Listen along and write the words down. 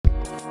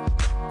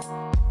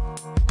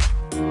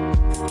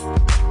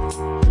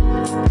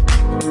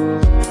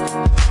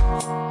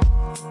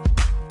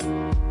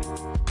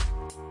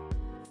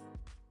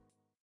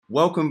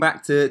Welcome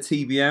back to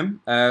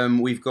TBM.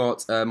 We've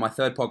got my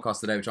third podcast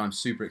today, which I'm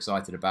super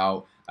excited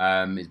about.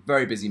 He's a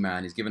very busy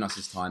man. He's given us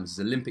his time. This is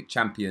Olympic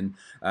champion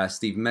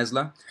Steve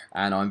Mesler,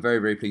 and I'm very,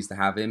 very pleased to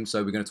have him.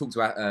 So we're going to talk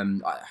to.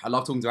 I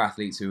love talking to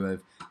athletes who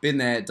have been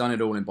there, done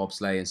it all in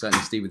bobsleigh, and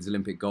certainly Steve with his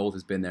Olympic gold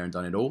has been there and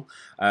done it all.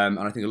 And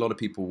I think a lot of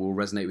people will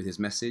resonate with his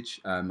message.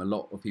 A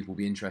lot of people will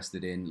be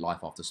interested in life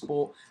after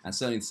sport, and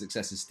certainly the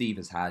successes Steve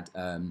has had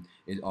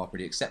are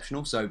pretty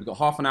exceptional. So we've got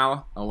half an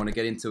hour. I want to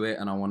get into it,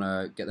 and I want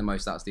to get the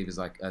most out of Steve as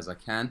I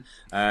can.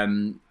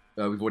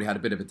 We've already had a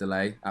bit of a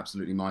delay.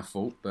 Absolutely my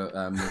fault, but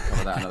we'll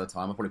cover that another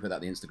time. I'll probably put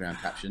that in the Instagram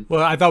caption.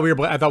 Well, I thought we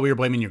were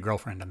blaming your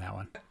girlfriend on that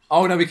one.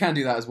 Oh no, we can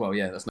do that as well.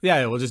 Yeah,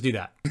 yeah, we'll just do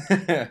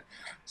that.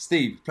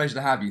 Steve, pleasure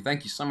to have you.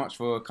 Thank you so much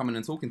for coming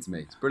and talking to me.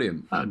 It's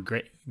brilliant.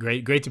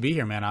 Great to be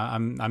here, man.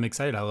 I'm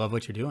excited. I love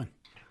what you're doing.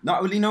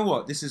 No, well, you know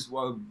what? This is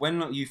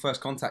when you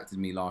first contacted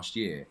me last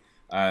year.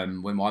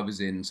 When I was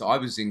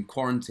in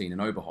quarantine in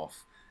Oberhof,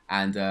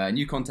 and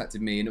you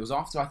contacted me, and it was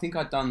after I think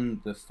I'd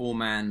done the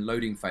 4-man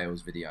loading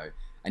fails video.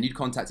 And you'd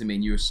contacted me,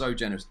 and you were so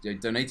generous. You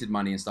donated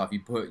money and stuff. You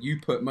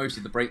put most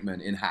of the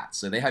brakemen in hats,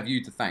 so they have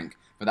you to thank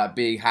for that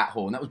big hat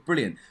haul, and that was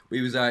brilliant.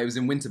 It was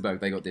in Winterberg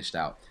they got dished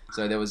out,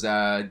 so there was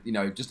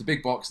just a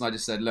big box, and I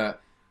just said,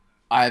 look,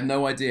 I have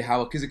no idea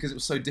how, because it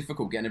was so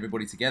difficult getting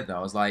everybody together.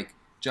 I was like,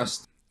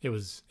 it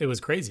was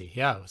crazy.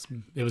 Yeah,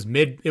 it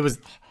was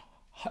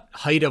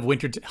height of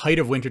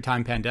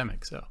wintertime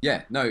pandemic. So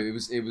yeah, no, it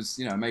was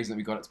amazing that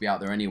we got it to be out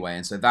there anyway,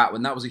 and so that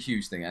was a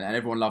huge thing, and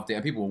everyone loved it,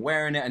 and people were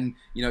wearing it, and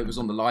it was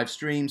on the live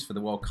streams for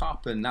the World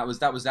Cup, and that was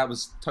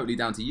totally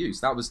down to you.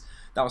 So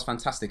that was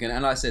fantastic, and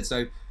like I said,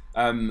 so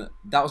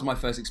that was my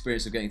first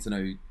experience of getting to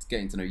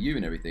know you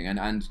and everything,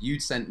 and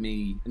you'd sent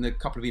me in the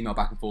couple of email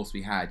back and forths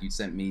we had, you'd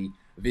sent me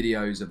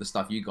videos of the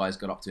stuff you guys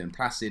got up to in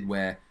Placid,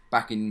 where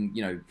back in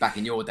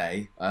your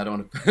day, I don't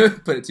want to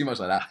put it too much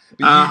like that.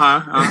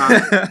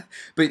 But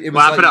but it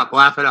was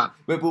laugh it up.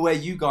 But where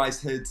you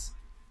guys had,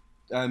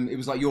 it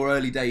was like your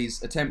early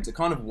days attempt at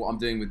kind of what I'm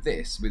doing with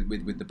this,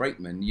 with the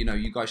brakeman.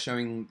 You guys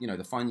showing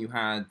the fun you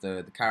had,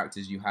 the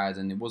characters you had,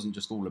 and it wasn't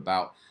just all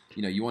about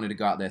you wanted to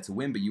go out there to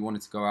win, but you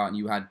wanted to go out and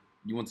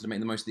you wanted to make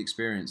the most of the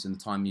experience and the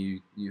time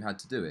you had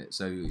to do it.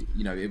 So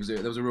there was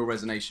a real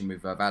resonation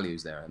with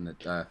values there, and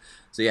that.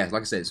 So yeah,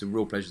 like I said, it's a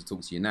real pleasure to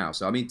talk to you now.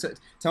 So I mean,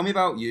 tell me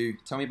about you.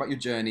 Tell me about your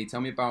journey.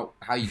 Tell me about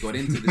how you got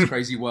into this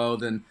crazy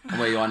world and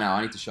where you are now.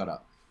 I need to shut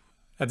up.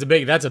 That's a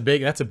big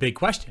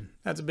question.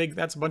 That's a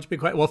bunch of big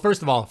questions. Well,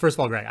 first of all,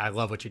 Greg, I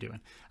love what you're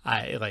doing.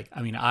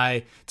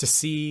 To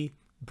see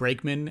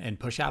brakemen and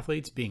push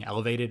athletes being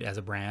elevated as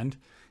a brand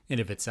in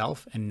of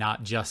itself, and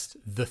not just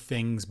the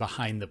things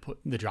behind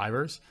the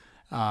drivers.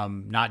 It's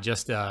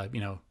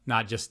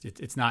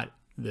not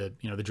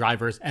the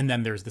drivers, and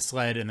then there's the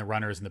sled and the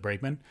runners and the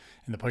brakemen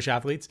and the push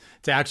athletes.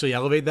 To actually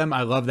elevate them,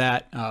 I love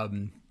that.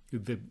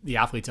 The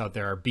athletes out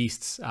there are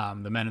beasts.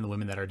 The men and the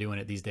women that are doing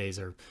it these days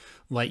are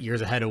light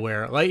years ahead of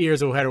where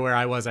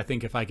I was. I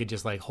think if I could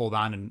just hold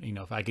on, and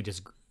if I could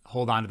just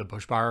hold on to the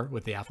push bar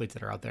with the athletes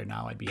that are out there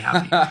now, I'd be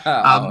happy.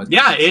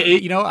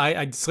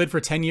 I slid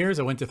for 10 years.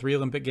 I went to 3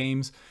 Olympic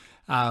Games.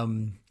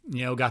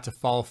 Got to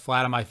fall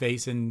flat on my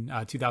face in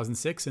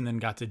 2006, and then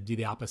got to do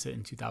the opposite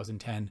in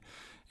 2010.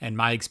 And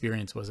my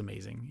experience was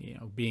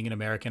amazing. Being an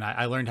American,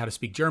 I learned how to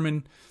speak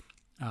German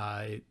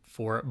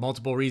for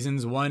multiple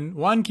reasons.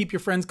 One, keep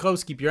your friends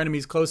close, keep your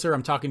enemies closer.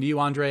 I'm talking to you,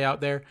 Andre,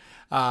 out there.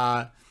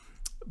 But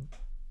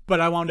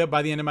I wound up,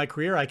 by the end of my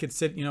career, I could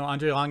sit,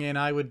 Andre Lange and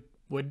I would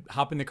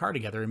hop in the car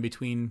together in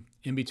between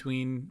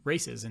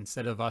races.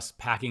 Instead of us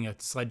packing a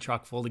sled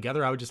truck full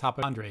together, I would just hop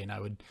with Andre and I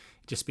would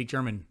just speak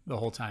German the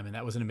whole time. And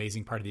that was an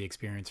amazing part of the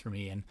experience for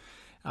me. And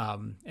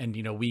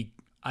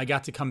I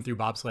got to come through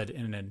bobsled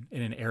in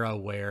an era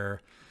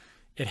where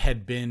it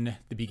had been,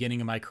 the beginning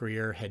of my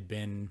career had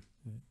been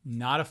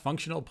not a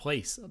functional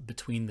place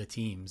between the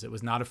teams. It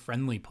was not a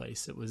friendly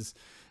place. It was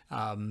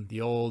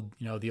the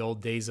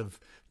old days of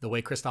the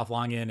way Christoph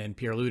Langen and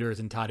Pierre Luders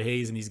and Todd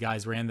Hayes and these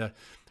guys ran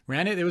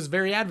it. It was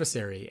very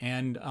adversary.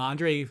 And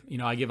Andre,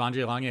 I give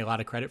Andre Lange a lot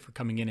of credit for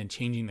coming in and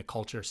changing the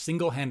culture,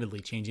 single-handedly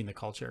changing the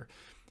culture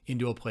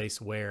into a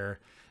place where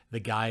the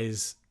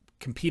guys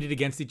competed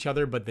against each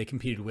other, but they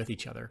competed with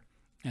each other.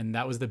 And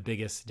that was the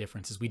biggest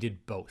difference, is we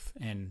did both.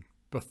 And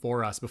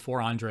before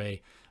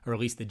Andre, or at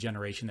least the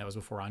generation that was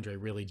before Andre,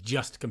 really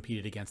just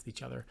competed against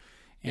each other.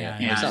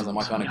 And that sounds like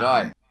my kind of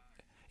guy.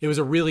 It was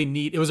a really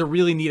neat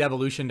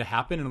evolution to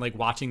happen, and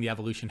watching the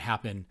evolution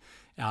happen.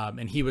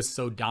 And he was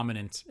so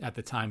dominant at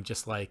the time,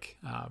 just like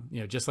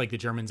the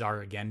Germans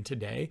are again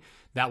today.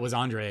 That was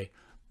Andre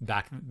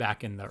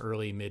back in the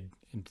early mid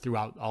and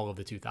throughout all of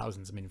the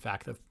 2000s. I mean, in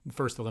fact, the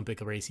first Olympic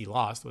race he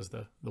lost was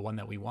the one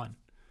that we won.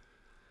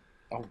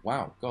 Oh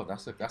wow, God,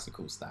 that's a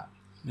cool stat.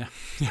 Yeah,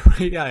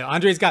 yeah.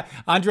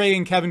 Andre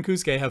and Kevin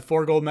Kuske have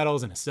 4 gold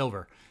medals and a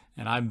silver.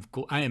 And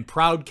I am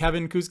proud,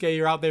 Kevin Kuske,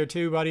 you're out there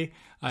too, buddy.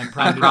 I'm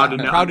proud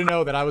to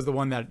know that I was the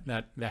one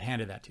that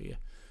handed that to you.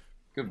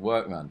 Good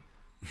work, man.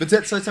 But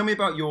so tell me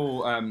about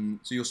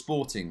your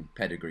sporting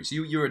pedigree. So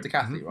you're a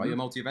decathlete, right? You're a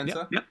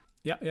multi-eventer.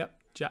 Yep.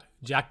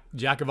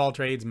 Jack of all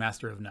trades,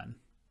 master of none.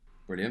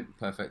 Brilliant,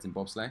 perfect in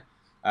bobsleigh.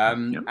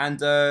 Yep. And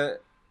so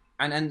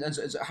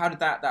how did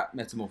that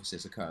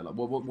metamorphosis occur? Like,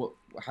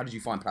 how did you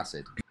find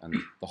Placid and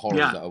the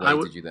horrors that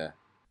awaited you there?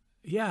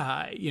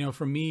 Yeah,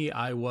 for me,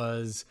 I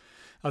was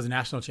a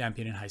national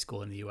champion in high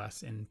school in the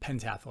U.S. in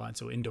pentathlon,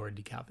 so indoor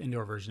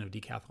version of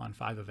decathlon,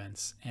 5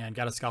 events, and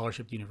got a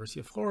scholarship to the University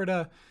of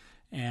Florida,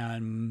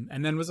 and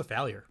then was a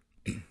failure.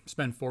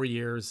 Spent 4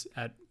 years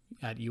at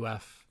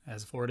UF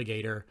as a Florida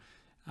Gator.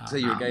 So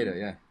you're a Gator,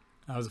 yeah.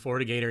 I was a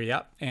Florida Gator,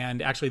 yep.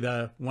 And actually,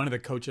 one of the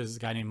coaches, a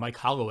guy named Mike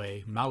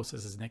Holloway, Mouse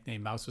is his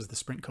nickname. Mouse was the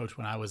sprint coach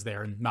when I was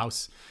there, and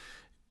Mouse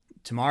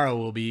tomorrow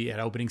will be at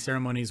opening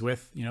ceremonies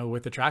with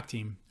the track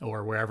team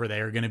or wherever they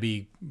are going to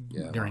be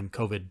during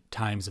COVID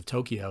times of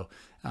Tokyo.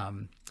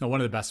 One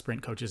of the best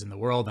sprint coaches in the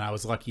world, and I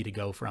was lucky to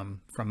go from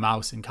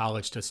Mouse in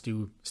college to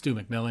Stu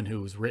McMillan,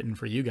 who's written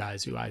for you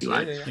guys, who I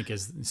think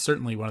is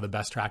certainly one of the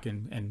best track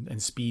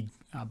and speed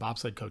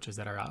bobsled coaches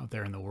that are out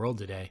there in the world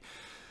today.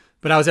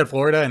 But I was at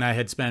Florida, and I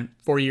had spent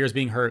 4 years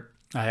being hurt.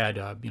 I had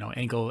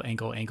ankle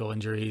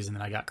injuries, and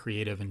then I got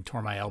creative and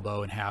tore my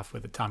elbow in half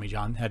with a Tommy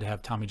John. Had to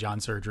have Tommy John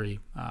surgery,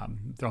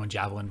 throwing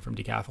javelin from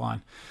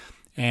decathlon.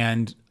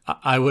 And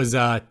I was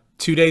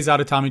 2 days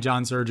out of Tommy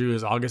John surgery. It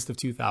was August of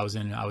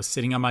 2000. I was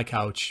sitting on my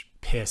couch,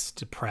 pissed,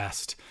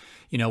 depressed.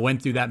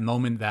 Went through that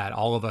moment that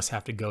all of us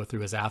have to go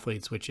through as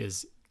athletes, which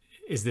is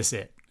this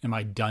it? Am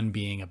I done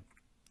being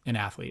an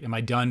athlete? Am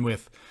I done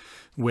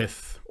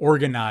with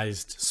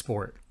organized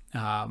sport?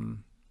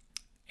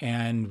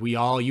 And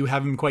you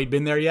haven't quite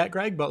been there yet,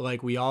 Greg, but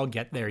like we all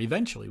get there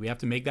eventually. We have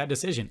to make that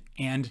decision.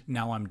 And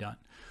now I'm done.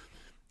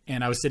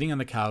 And I was sitting on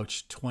the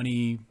couch,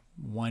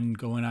 21,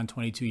 going on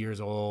 22 years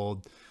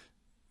old.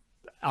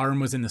 Arm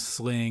was in the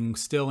sling,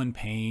 still in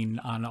pain,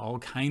 on all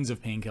kinds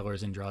of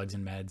painkillers and drugs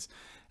and meds,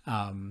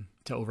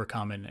 to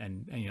overcome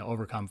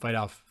and fight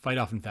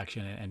off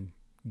infection and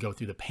go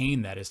through the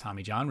pain that is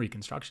Tommy John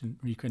reconstruction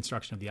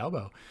of the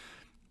elbow.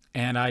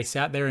 And I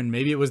sat there, and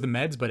maybe it was the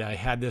meds, but I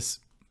had this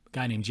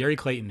guy named Jerry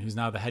Clayton, who's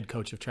now the head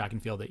coach of track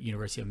and field at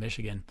University of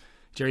Michigan.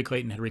 Jerry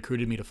Clayton had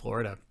recruited me to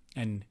Florida.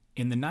 And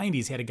in the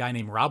 90s, he had a guy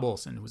named Rob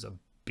Olson, who was a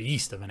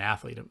beast of an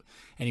athlete. And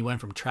he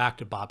went from track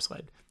to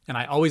bobsled. And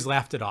I always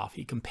laughed it off.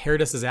 He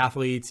compared us as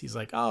athletes. He's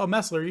like, oh,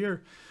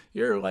 Mesler,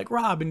 you're like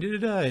Rob, and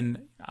da-da-da.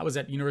 And I was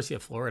at University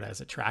of Florida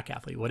as a track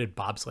athlete. What did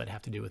bobsled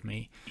have to do with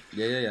me?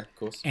 Yeah, of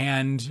course.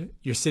 And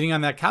you're sitting on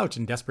that couch,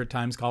 and desperate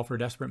times call for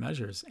desperate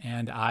measures.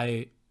 And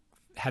I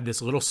had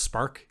this little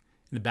spark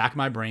in the back of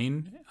my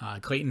brain.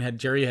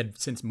 Jerry had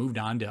since moved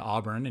on to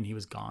Auburn, and he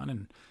was gone.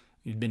 And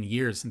it'd been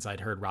years since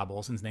I'd heard Rob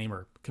Olson's name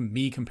or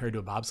me compared to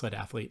a bobsled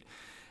athlete.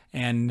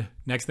 And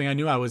next thing I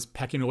knew, I was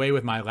pecking away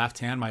with my left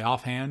hand, my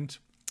offhand,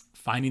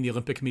 finding the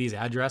Olympic Committee's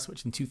address,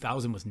 which in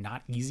 2000 was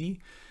not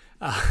easy.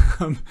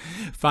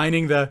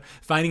 Finding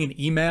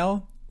an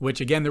email,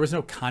 which again, there was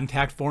no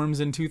contact forms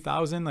in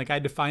 2000. Like I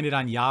had to find it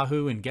on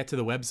Yahoo and get to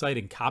the website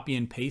and copy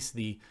and paste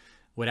the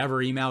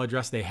whatever email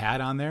address they had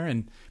on there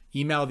and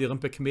emailed the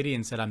Olympic Committee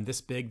and said, I'm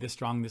this big, this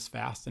strong, this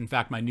fast. In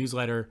fact, my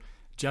newsletter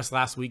just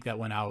last week that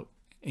went out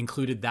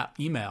included that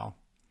email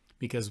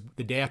because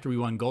the day after we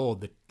won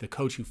gold, the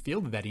coach who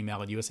fielded that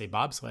email at USA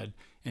Bobsled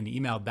and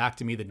emailed back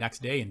to me the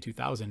next day in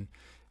 2000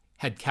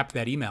 had kept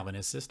that email in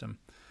his system.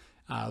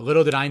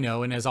 Little did I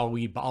know, and as all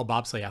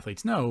bobsleigh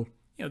athletes know,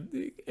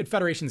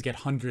 federations get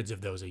hundreds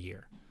of those a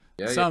year.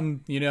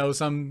 Some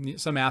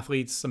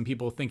athletes, some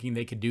people thinking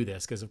they could do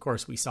this because, of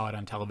course, we saw it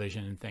on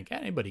television and think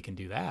anybody can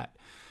do that.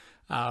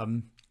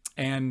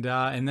 And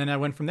then I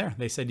went from there.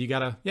 They said,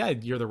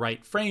 you're the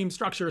right frame,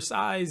 structure,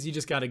 size. You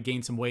just got to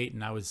gain some weight.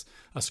 And I was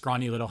a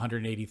scrawny little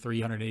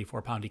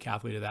 184 pound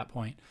decathlete at that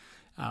point.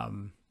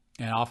 And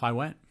off I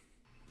went.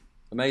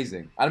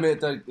 Amazing. I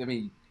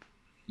mean,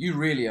 you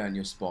really earn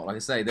your spot. Like I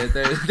say,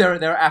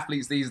 there are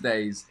athletes these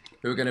days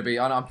who are going to be.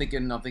 I'm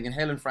thinking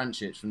Helen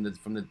Franchich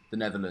from the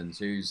Netherlands,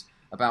 who's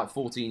about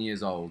 14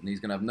 years old, and he's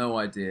going to have no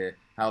idea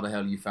how the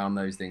hell you found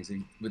those things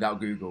without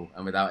Google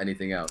and without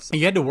anything else.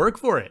 You had to work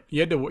for it.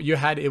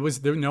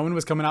 No one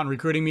was coming out and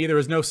recruiting me. There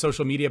was no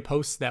social media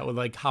posts that would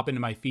like hop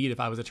into my feed if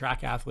I was a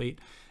track athlete.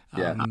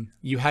 I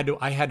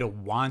had to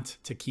want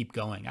to keep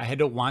going. I had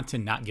to want to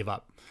not give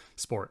up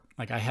sport.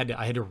 Like I had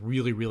to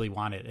really, really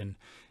want it.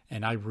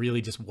 And I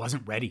really just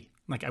wasn't ready.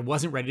 Like I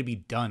wasn't ready to be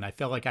done. I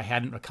felt like I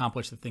hadn't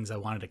accomplished the things I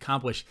wanted to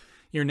accomplish.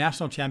 You're a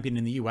national champion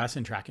in the U.S.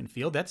 in track and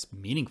field. That's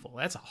meaningful.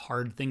 That's a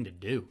hard thing to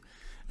do.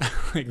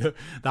 Like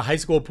the high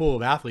school pool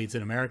of athletes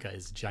in America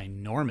is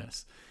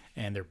ginormous,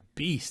 and they're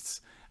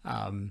beasts.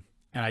 And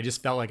I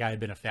just felt like I had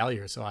been a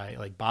failure. So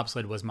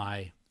bobsled was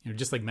my,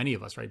 just like many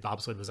of us, right?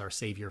 Bobsled was our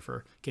savior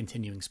for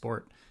continuing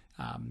sport.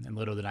 And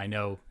little did I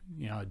know,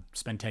 I'd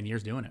spend 10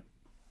 years doing it.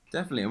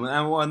 Definitely,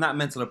 and that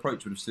mental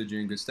approach would have stood you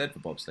in good stead for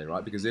bobsleigh,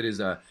 right? Because it is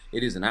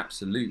an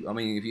absolute. I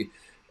mean,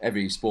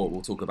 every sport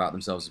will talk about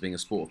themselves as being a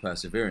sport of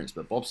perseverance,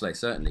 but bobsleigh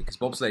certainly, because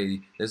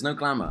bobsleigh, there's no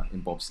glamour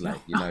in bobsleigh.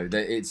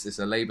 It's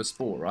a labour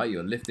sport, right?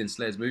 You're lifting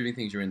sleds, moving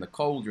things. You're in the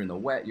cold, you're in the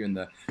wet, you're in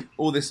the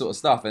all this sort of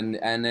stuff, and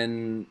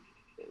then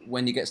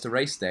when it gets to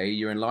race day,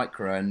 you're in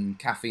lycra and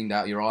caffeined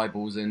out your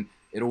eyeballs, and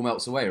it all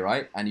melts away,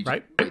 right? And you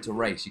just wait to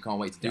race. You can't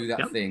wait to do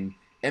that thing.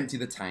 empty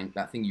the tank,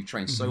 that thing you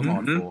trained so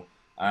hard for.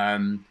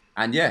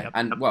 And yeah,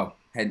 and well,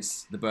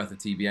 hence the birth of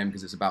TBM,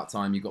 because it's about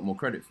time you got more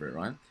credit for it,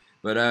 right?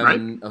 But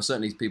or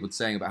certainly people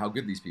saying about how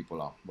good these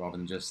people are, rather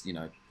than just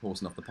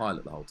horsing off the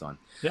pilot the whole time.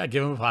 Yeah,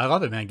 I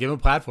love it, man. Give them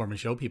a platform and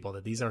show people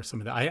that these are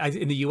some of the.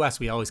 In the U.S.,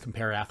 we always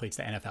compare athletes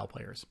to NFL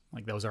players.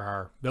 Like those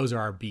are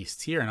our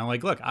beasts here. And I'm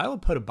like, look, I will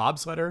put a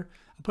bobsledder,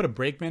 I'll put a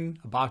brakeman,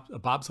 a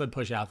bobsled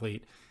push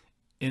athlete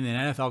in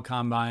an NFL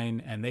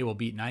combine, and they will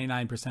beat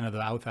 99% of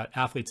the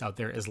athletes out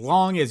there as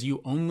long as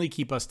you only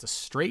keep us to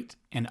straight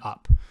and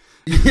up.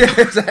 Yeah,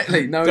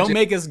 exactly. No, don't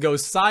make us go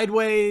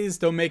sideways.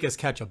 Don't make us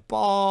catch a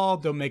ball.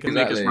 Don't make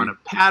us run a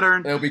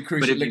pattern. There'll be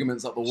cruciate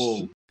ligaments up the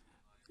wall.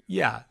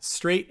 Yeah,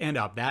 straight and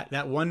up.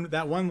 That one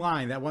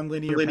line, that one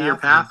linear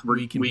path,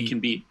 we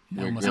can beat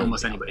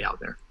almost anybody out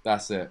there.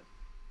 That's it.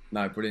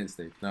 No, brilliant,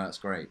 Steve. No, that's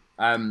great.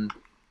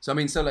 So I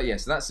mean, so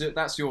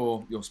that's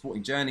your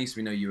sporting journey. So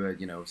we know you were,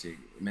 obviously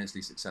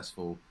immensely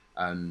successful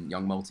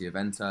young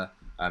multi-eventer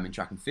in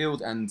track and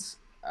field, and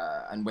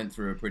went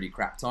through a pretty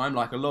crap time,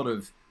 like a lot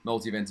of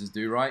multi-eventers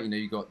do, right?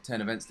 You got 10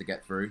 events to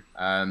get through.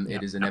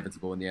 It is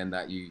inevitable in the end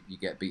that you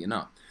get beaten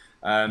up.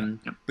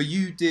 But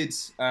you did.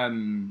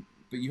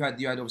 But you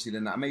had obviously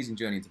then that amazing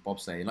journey into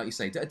bobsleigh, and like you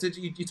say,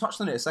 you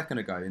touched on it a second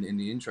ago in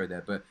the intro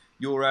there. But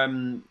you're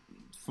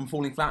from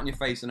falling flat on your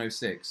face in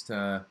 06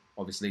 to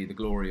obviously the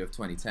glory of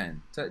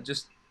 2010. So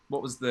just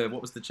what was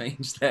the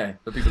change there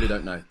for people who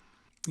don't know?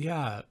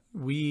 Yeah,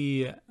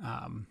 we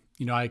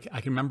I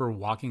can remember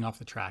walking off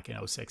the track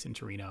in 06 in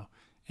Torino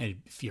and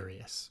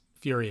furious,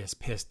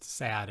 pissed,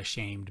 sad,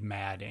 ashamed,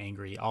 mad,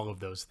 angry, all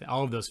of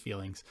those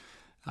feelings.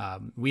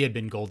 We had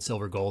been gold,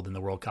 silver, gold in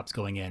the World Cups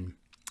going in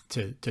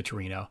to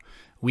Torino.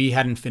 We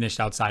hadn't finished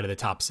outside of the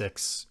top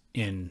 6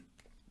 in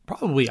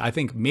probably, I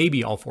think,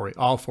 maybe all four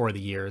of the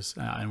years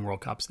in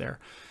World Cups there.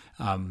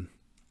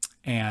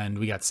 And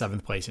we got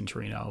 7th place in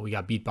Torino. We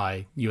got beat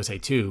by USA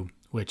 2,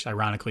 which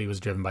ironically was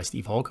driven by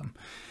Steve Holcomb.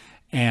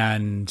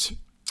 And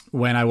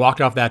when I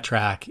walked off that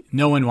track,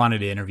 no one wanted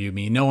to interview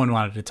me. No one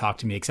wanted to talk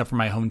to me except for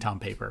my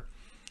hometown paper.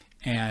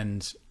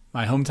 And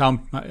my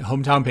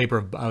hometown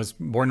paper, I was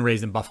born and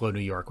raised in Buffalo, New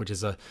York, which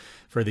is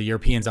for the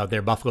Europeans out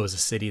there, Buffalo is a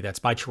city that's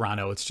by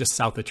Toronto. It's just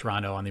south of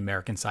Toronto on the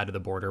American side of the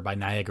border. By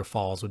Niagara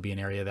Falls would be an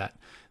area that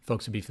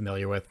folks would be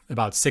familiar with.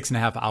 About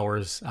 6.5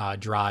 hours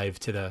drive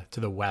to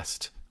the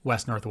west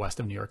northwest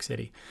of New York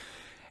City.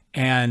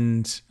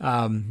 And it's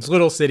a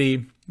little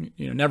city,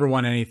 never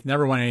won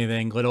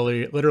anything.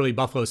 Literally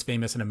Buffalo's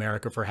famous in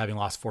America for having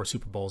lost 4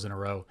 Super Bowls in a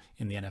row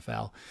in the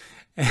NFL.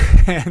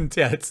 And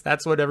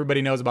that's what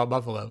everybody knows about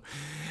Buffalo.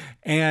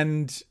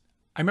 And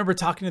I remember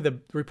talking to the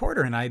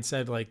reporter, and I had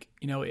said, like,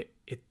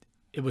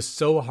 it was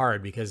so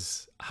hard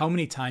because how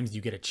many times do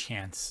you get a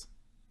chance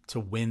to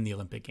win the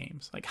Olympic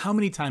Games? Like, how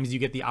many times do you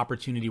get the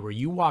opportunity where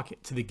you walk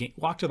to the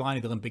line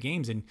of the Olympic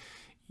Games, and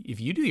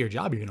if you do your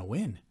job, you're going to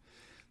win.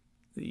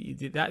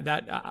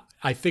 That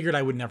I figured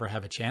I would never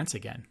have a chance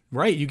again.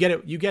 Right? You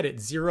get it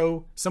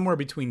zero, somewhere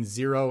between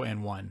 0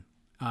 and 1.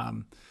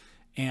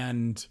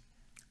 And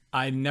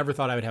I never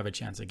thought I would have a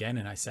chance again.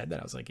 And I said that.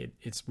 I was like,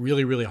 it's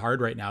really, really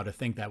hard right now to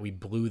think that we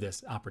blew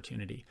this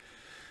opportunity,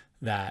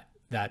 that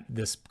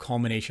this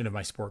culmination of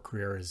my sport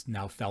career is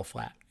now fell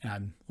flat. And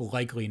I'm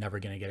likely never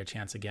going to get a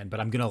chance again, but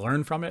I'm going to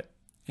learn from it.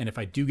 And if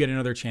I do get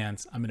another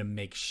chance, I'm going to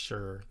make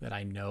sure that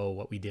I know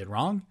what we did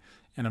wrong.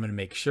 And I'm going to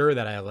make sure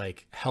that I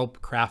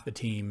help craft the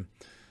team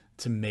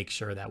to make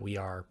sure that we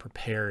are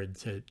prepared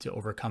to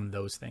overcome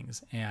those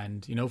things.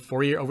 And,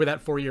 over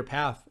that 4-year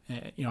path,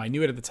 I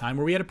knew it at the time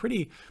where we had a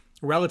pretty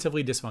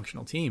relatively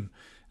dysfunctional team.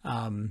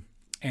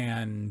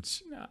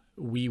 And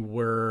we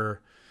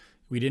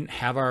didn't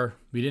have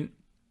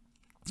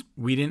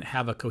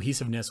a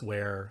cohesiveness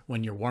where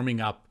when you're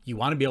warming up, you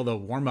want to be able to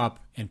warm up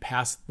and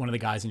pass one of the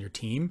guys in your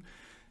team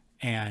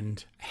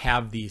and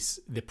have the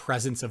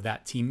presence of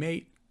that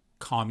teammate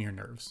calm your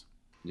nerves.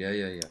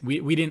 Yeah.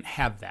 We didn't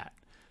have that.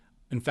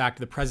 In fact,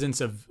 the presence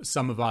of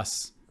some of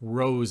us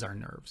rose our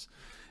nerves.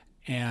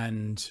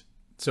 And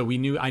so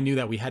I knew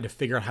that we had to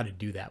figure out how to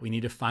do that. We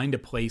need to find a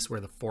place where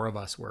the 4 of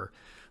us were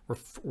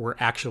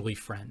actually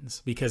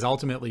friends, because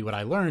ultimately what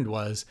I learned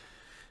was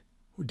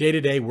day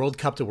to day, World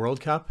Cup to World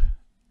Cup,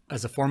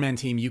 as a 4-man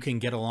team, you can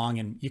get along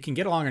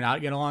or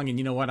not get along. And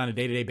you know what, on a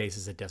day-to-day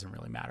basis, it doesn't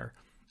really matter.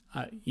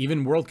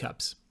 Even World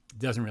Cups, it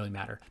doesn't really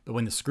matter. But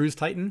when the screws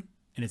tighten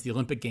and it's the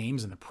Olympic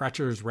Games and the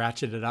pressure's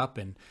ratcheted up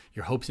and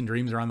your hopes and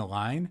dreams are on the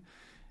line,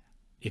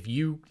 if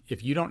you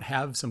don't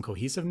have some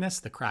cohesiveness,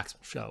 the cracks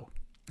will show.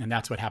 And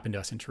that's what happened to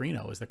us in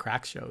Torino, is the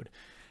cracks showed.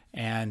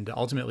 And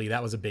ultimately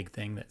that was a big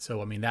thing. That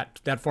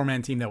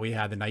 4-man team that we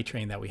had, the night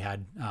train that we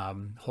had,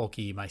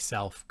 Holke,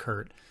 myself,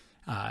 Kurt,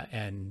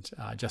 and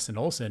Justin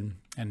Olson,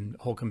 and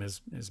Holcomb,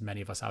 as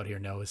many of us out here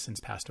know, has since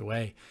passed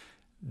away.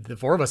 The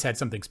 4 of us had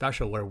something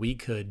special where we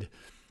could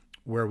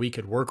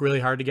work really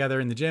hard together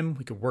in the gym,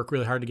 we could work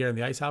really hard together in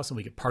the ice house, and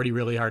we could party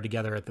really hard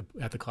together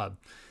at the club.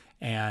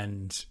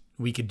 And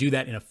we could do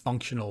that in a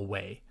functional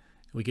way.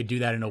 We could do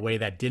that in a way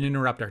that didn't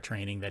interrupt our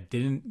training, that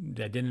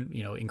didn't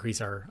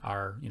increase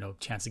our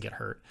chance to get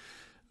hurt.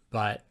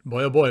 But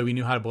boy, oh boy, we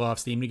knew how to blow off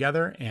steam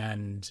together.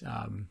 And,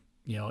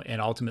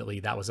 and ultimately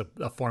that was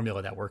a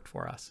formula that worked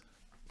for us.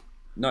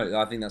 No,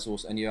 I think that's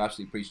awesome. And you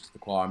actually preached to the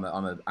choir.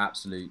 I'm an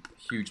absolute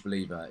huge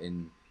believer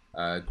in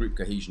group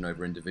cohesion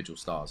over individual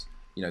stars.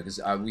 Because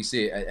we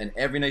see it in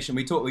every nation.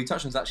 We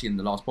touched on this actually in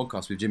the last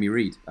podcast with Jimmy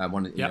Reed,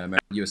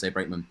 USA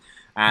BRAKEMAN,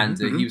 and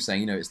he was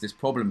saying, it's this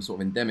problem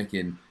sort of endemic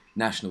in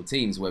national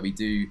teams where we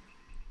do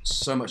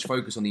so much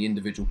focus on the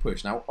individual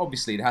push. Now,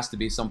 obviously, there has to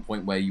be some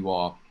point where you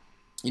are,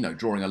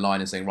 drawing a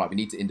line and saying, right, we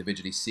need to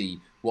individually see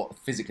what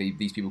physically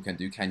these people can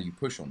do. Can you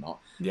push or not?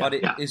 Yeah, but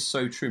it is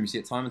so true. We see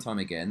it time and time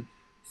again.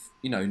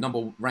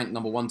 Ranked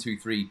number 1, 2,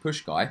 3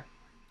 push guy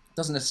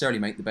doesn't necessarily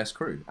make the best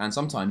crew. And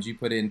sometimes you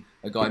put in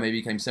a guy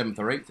maybe came 7th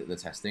or 8th at the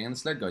testing and the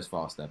sled goes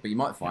faster. But you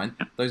might find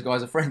those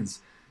guys are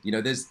friends.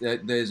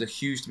 There's a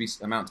huge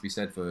amount to be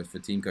said for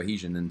team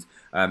cohesion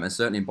and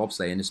certainly in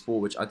bobsleigh in a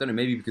sport which I don't know,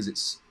 maybe because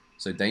it's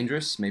so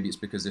dangerous, maybe it's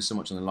because there's so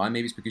much on the line,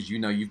 maybe it's because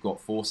you've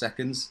got 4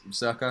 seconds,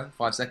 circa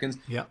 5 seconds,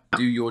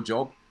 do your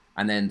job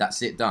and then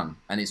that's it, done.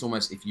 And it's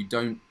almost, if you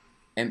don't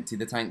empty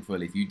the tank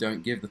full, if you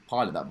don't give the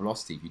pilot that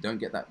velocity, if you don't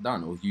get that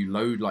done, or if you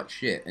load like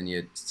shit and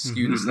you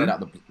skew the sled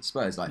out the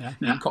spurs,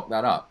 you cock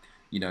that up,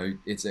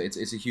 it's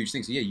a huge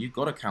thing. So yeah, you've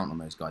got to count on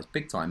those guys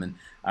big time.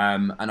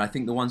 And I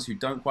think the ones who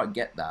don't quite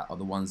get that are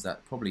the ones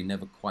that probably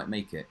never quite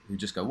make it, who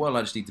just go, well,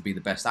 I just need to be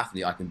the best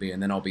athlete I can be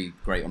and then I'll be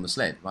great on the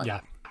sled.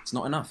 It's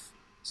not enough.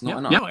 It's not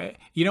enough. No,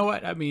 you know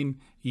what? I mean,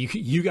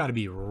 you got to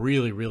be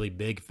really, really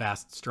big,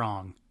 fast,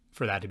 strong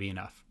for that to be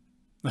enough.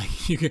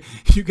 Like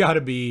you gotta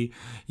be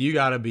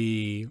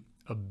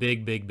a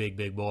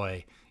big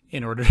boy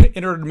in order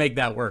to make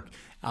that work.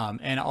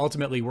 And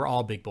ultimately we're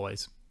all big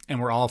boys and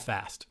we're all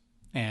fast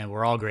and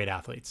we're all great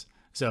athletes.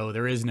 So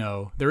there is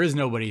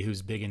nobody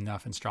who's big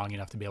enough and strong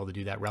enough to be able to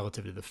do that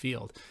relative to the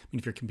field. I mean,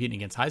 if you're competing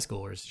against high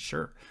schoolers,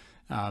 sure.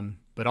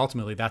 But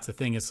ultimately that's the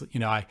thing is,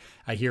 I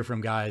hear from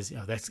guys,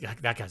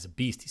 that guy's a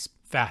beast. He's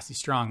fast, he's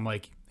strong. I'm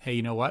like, hey,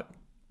 you know what?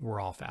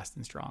 We're all fast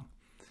and strong.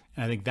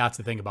 And I think that's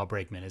the thing about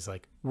BRAKEMAN is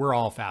like, we're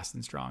all fast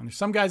and strong. There's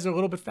some guys are a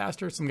little bit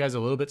faster, some guys are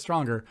a little bit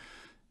stronger,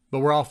 but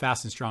we're all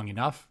fast and strong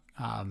enough.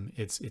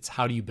 It's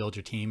how do you build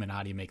your team and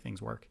how do you make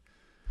things work?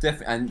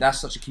 Definitely, and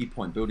that's such a key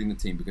point, building the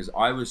team, because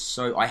I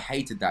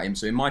hated that.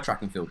 So in my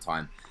track and field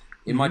time,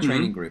 in my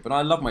training group, and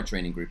I love my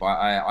training group,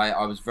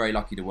 I was very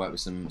lucky to work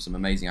with some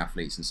amazing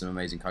athletes and some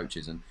amazing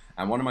coaches. And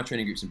one of my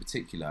training groups in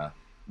particular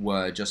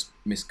were just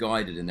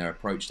misguided in their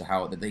approach to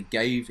how they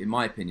gave, in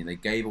my opinion, they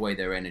gave away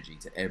their energy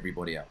to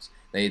everybody else.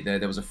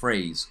 There was a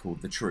phrase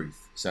called the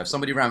truth. So if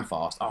somebody ran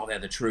fast, oh, they're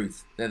the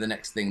truth. They're the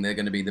next thing. They're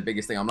going to be the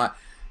biggest thing. I'm like,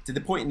 to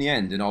the point in the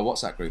end in our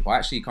WhatsApp group, I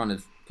actually kind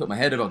of put my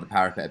head above the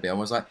parapet a bit. I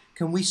was like,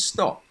 can we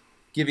stop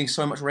giving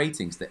so much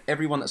ratings to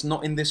everyone that's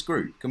not in this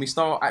group? Can we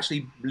start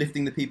actually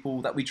lifting the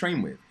people that we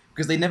train with?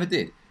 Because they never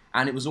did.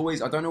 And it was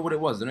always, I don't know what it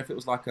was. I don't know if it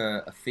was like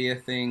a fear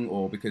thing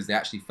or because they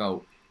actually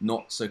felt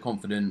not so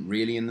confident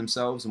really in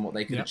themselves and what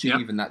they could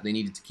achieve and that they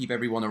needed to keep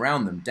everyone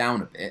around them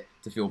down a bit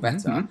to feel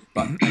better,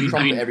 but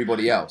trumpet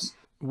everybody else.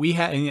 We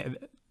had,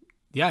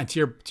 to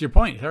your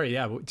point,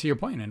 to your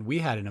point, and we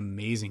had an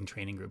amazing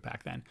training group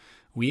back then.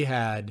 We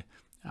had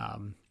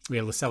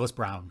Lascelles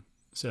Brown,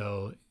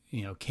 so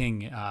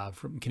King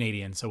from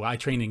Canadian. So I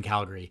trained in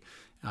Calgary,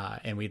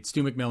 and we had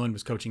Stu McMillan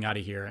was coaching out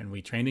of here, and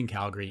we trained in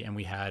Calgary, and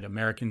we had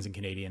Americans and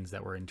Canadians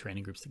that were in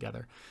training groups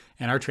together.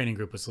 And our training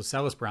group was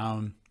Lascelles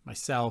Brown,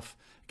 myself,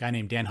 a guy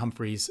named Dan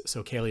Humphreys,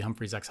 so Kaylee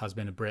Humphreys'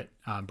 ex-husband,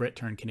 a Brit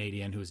turned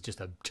Canadian, who was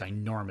just a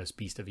ginormous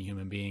beast of a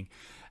human being.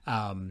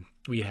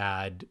 We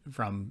had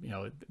from,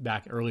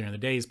 back earlier in the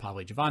days,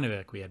 Pavle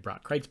Jovanovic, we had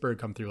Brock Kreitzberg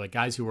come through, like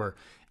guys who were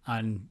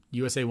on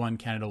USA 1,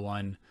 Canada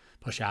 1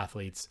 push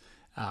athletes,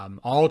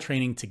 all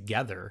training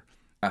together.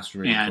 That's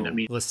really cool. I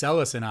mean,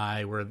 Lascelles and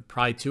I were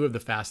probably two of the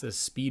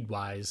fastest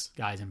speed-wise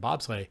guys in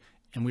bobsleigh,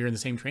 and we were in the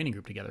same training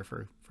group together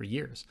for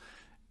years.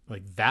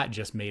 Like that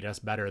just made us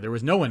better. There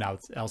was no one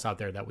else out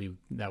there that we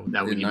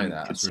even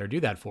consider do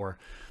that for.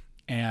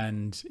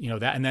 And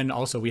that, and then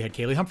also we had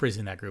Kaylee Humphreys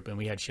in that group, and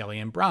we had Shelly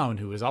Ann Brown,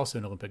 who was also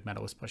an Olympic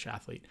medalist push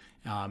athlete.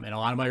 And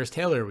Alana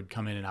Myers-Taylor would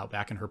come in and out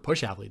back in her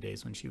push athlete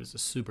days when she was a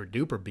super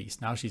duper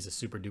beast. Now she's a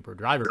super duper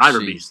driver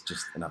beast.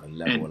 Just another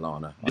level,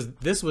 Alana.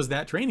 This was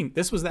that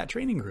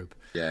training group.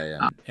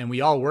 Yeah. And we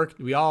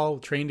all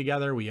trained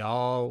together. We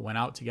all went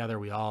out together.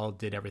 We all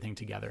did everything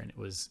together. And it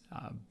was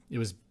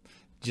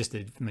just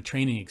from a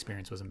training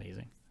experience was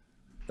amazing.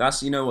 That's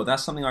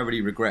something I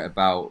really regret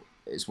about.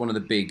 It's one of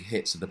the big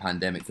hits of the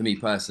pandemic for me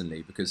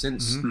personally, because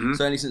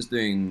certainly since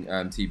doing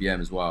TBM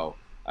as well,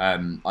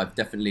 I've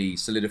definitely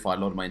solidified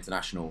a lot of my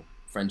international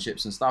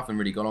friendships and stuff and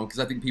really got on, because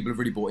I think people have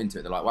really bought into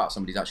it. They're like, wow,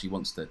 somebody actually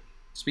wants to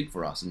speak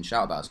for us and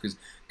shout about us,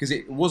 because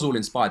it was all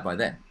inspired by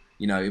them.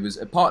 It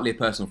was partly a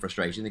personal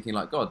frustration, thinking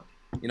like, God,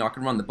 I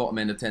can run the bottom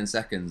end of 10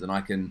 seconds and I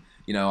can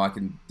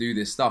do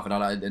this stuff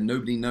and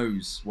nobody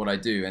knows what I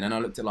do. And then I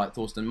looked at like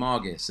Thorsten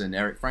Margis and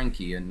Eric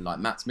Franke and like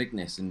Mats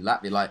Miknes in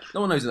Latvia. Like no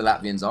one knows who the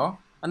Latvians are.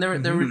 And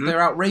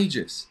they're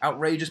outrageous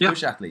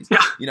push athletes.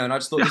 And I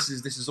just thought this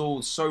is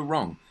all so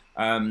wrong.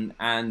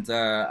 And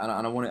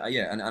I want to,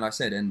 yeah, and I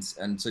said, and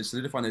so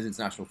solidifying those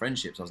international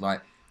friendships, I was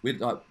like, we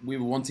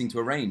were wanting to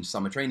arrange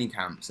summer training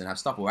camps and have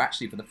stuff. Well,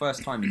 actually, for the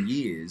first time in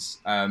years,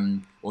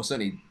 or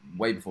certainly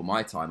way before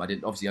my time, I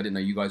didn't know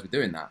you guys were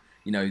doing that.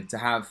 You know, to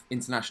have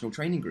international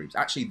training groups,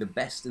 actually the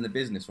best in the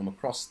business from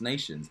across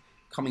nations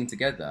coming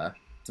together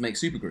to make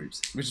super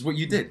groups, which is what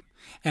you did.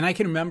 And I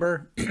can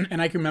remember,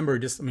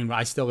 just, I mean,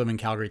 I still live in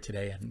Calgary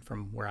today, and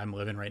from where I'm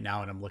living right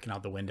now, and I'm looking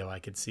out the window, I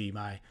could see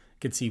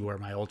where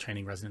my old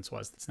training residence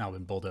was. It's now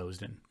been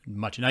bulldozed and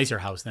much nicer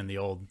house than the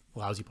old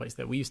lousy place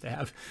that we used to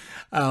have.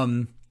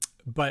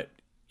 But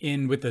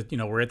with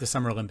the, we're at the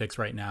Summer Olympics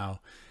right now,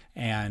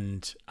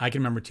 and I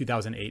can remember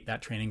 2008,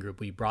 that training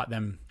group, we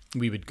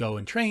would go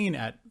and train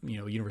at,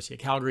 University of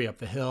Calgary up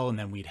the hill, and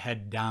then we'd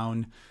head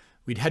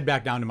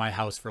back down to my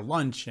house for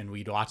lunch, and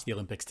we'd watch the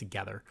Olympics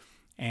together.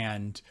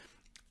 And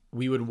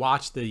we would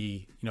watch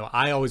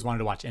I always wanted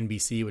to watch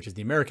NBC, which is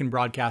the American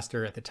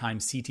broadcaster. At the time,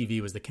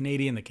 CTV was the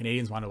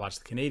Canadians wanted to watch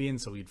the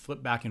Canadians, so we'd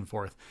flip back and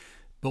forth.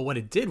 But what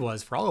it did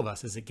was, for all of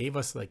us, is it gave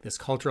us like this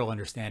cultural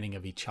understanding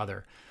of each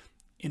other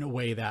in a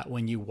way that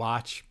when you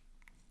watch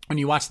the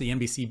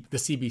NBC, the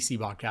CBC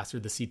broadcaster,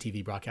 the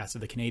CTV broadcaster,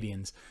 the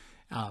Canadians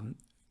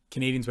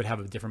would have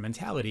a different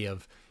mentality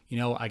of,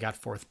 I got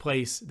fourth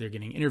place. They're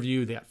getting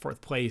interviewed. They got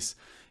fourth place.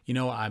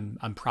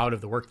 I'm proud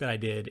of the work that I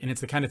did. And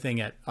it's the kind of thing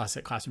at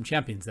Classroom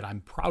Champions that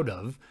I'm proud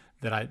of,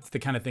 it's the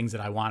kind of things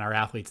that I want our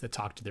athletes to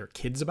talk to their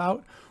kids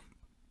about,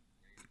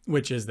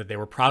 which is that they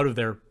were proud of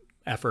their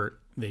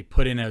effort. They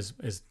put in as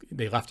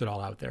they left it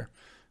all out there.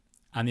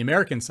 On the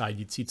American side,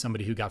 you'd see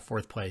somebody who got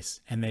fourth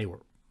place and they were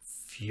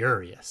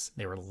furious.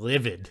 They were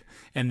livid,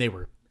 and they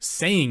were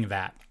saying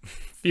that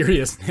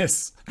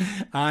furiousness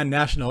on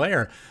national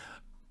air.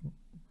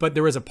 But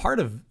there was a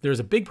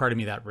big part of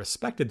me that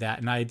respected that.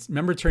 And I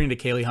remember turning to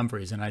Kaylee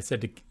Humphreys, and I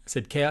said,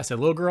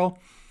 little girl,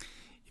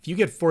 if you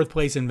get fourth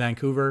place in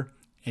Vancouver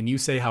and you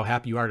say how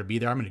happy you are to be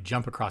there, I'm going to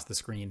jump across the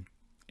screen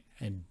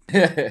and,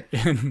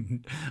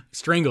 and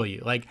strangle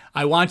you. Like,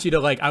 I want you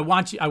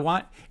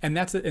to and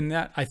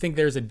I think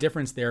there's a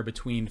difference there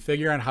between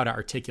figuring out how to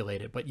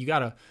articulate it, but you got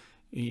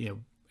to,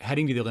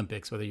 heading to the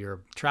Olympics, whether you're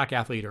a track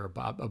athlete or a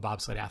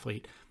bobsled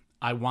athlete,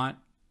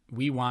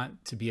 we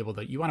want to be able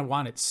to, you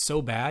want it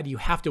so bad. You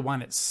have to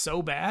want it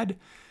so bad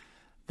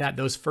that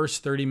those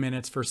first 30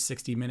 minutes, first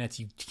 60 minutes,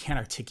 you can't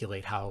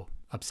articulate how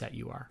upset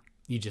you are.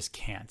 You just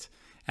can't.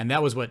 And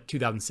that was what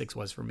 2006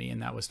 was for me.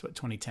 And that was what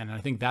 2010. And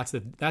I think that's the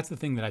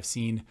thing that I've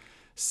seen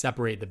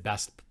separate the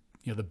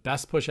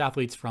best push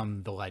athletes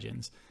from the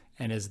legends.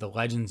 And is the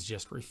legends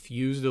just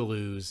refuse to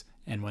lose.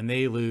 And when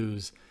they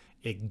lose,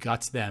 it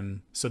guts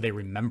them. So they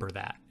remember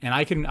that. And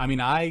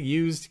I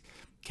used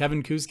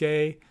Kevin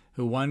Kuske,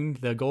 who won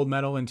the gold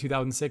medal in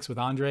 2006 with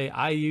Andre.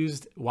 I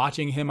used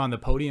watching him on the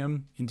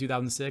podium in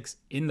 2006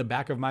 in the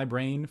back of my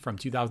brain from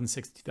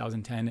 2006 to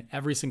 2010.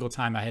 Every single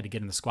time I had to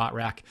get in the squat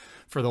rack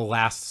for the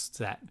last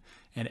set.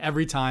 And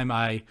every time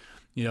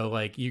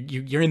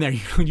you're in there,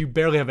 you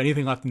barely have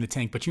anything left in the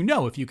tank, but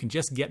if you can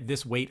just get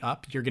this weight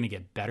up, you're going to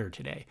get better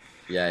today.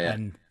 Yeah.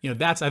 And, I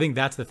think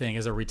that's the thing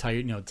as a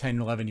retired,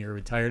 10, 11 year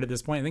retired at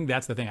this point. I think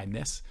that's the thing I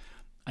miss.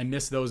 I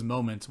miss those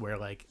moments where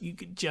you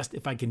could just,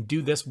 if I can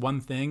do this one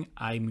thing,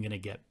 I'm going to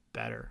get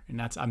better.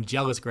 And I'm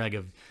jealous, Greg,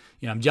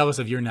 I'm jealous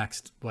of your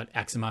next,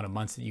 X amount of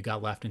months that you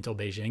got left until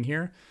Beijing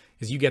here,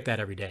 because you get that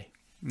every day.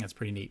 And that's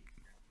pretty neat.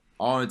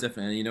 Oh,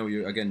 definitely.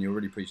 You're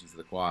really preaching to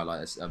the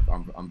choir.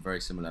 I'm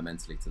very similar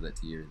mentally to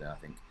you there. I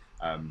think,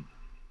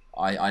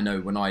 I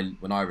know when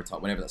I retire,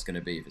 whenever that's going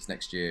to be, if it's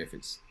next year, if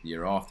it's the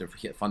year after, if we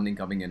get funding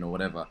coming in or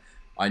whatever,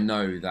 I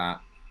know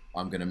that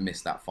I'm going to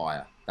miss that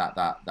fire,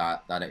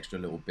 that extra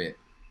little bit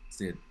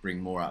to bring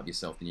more out of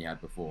yourself than you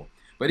had before.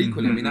 But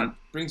equally, that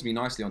brings me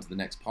nicely onto the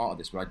next part of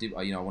this, where I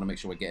want to make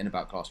sure we're getting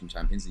about Classroom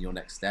Champions and your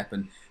next step,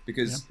 and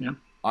because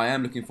I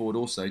am looking forward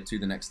also to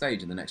the next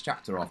stage and the next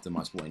chapter after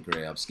my sporting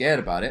career. I'm scared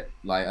about it.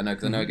 I know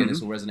again this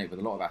will resonate with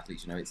a lot of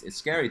athletes. It's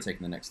scary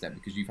taking the next step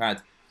because you've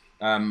had.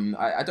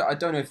 I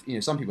don't know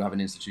if some people have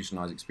an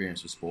institutionalized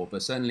experience with sport,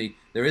 but certainly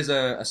there is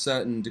a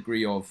certain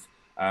degree of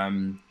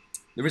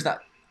there is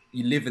that.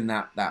 You live in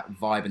that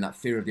vibe and that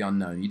fear of the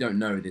unknown. You don't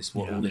know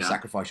all this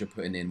sacrifice you're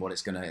putting in, what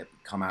it's going to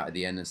come out at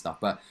the end and stuff.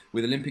 But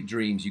with Olympic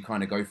dreams, you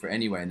kind of go for it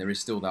anyway. And there is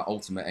still that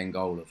ultimate end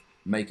goal of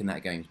making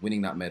that games,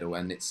 winning that medal.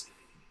 And it's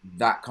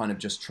that kind of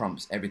just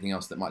trumps everything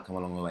else that might come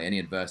along the way. Any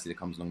adversity that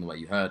comes along the way,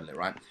 you hurdle it,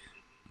 right?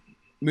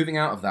 Moving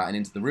out of that and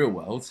into the real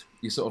world,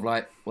 you're sort of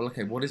like, well,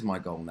 okay, what is my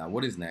goal now?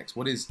 What is next?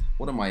 What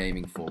am I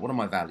aiming for? What are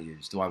my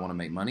values? Do I want to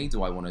make money?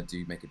 Do I want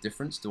to make a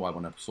difference? Do I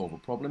want to solve a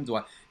problem?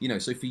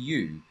 So for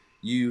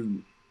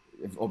you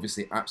have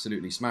obviously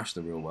absolutely smashed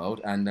the real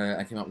world and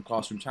came up with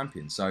Classroom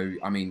Champions. So,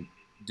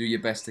 do your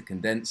best to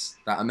condense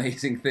that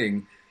amazing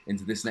thing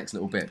into this next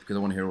little bit, because I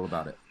want to hear all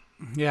about it.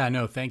 Yeah,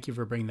 no, thank you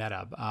for bringing that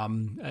up.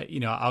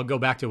 I'll go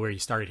back to where you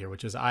started here,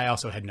 which is I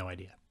also had no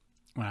idea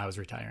when I was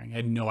retiring. I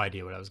had no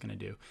idea what I was going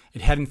to do.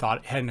 It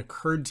hadn't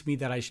occurred to me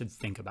that I should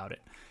think about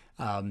it.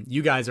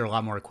 You guys are a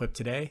lot more equipped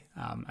today.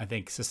 I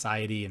think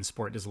society and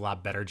sport does a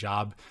lot better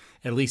job,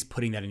 at least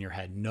putting that in your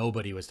head.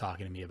 Nobody was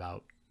talking to me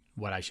about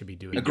what I should be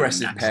doing.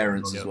 Aggressive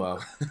parents as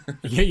well.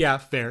 Yeah,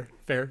 fair.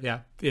 Yeah.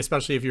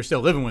 Especially if you're still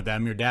living with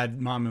them, your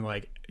dad, mom, and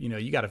like,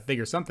 you got to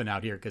figure something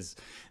out here because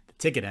the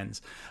ticket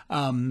ends.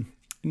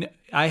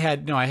 I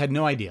had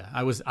no idea.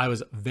 I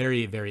was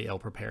very, very ill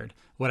prepared.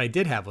 What I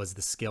did have was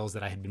the skills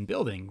that I had been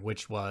building,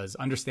 which was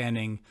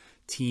understanding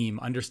team,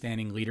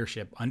 understanding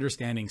leadership,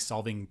 understanding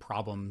solving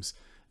problems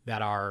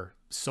that are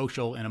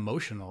social and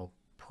emotional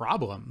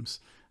problems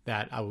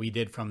that we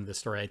did from the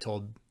story I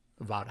told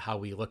about how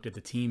we looked at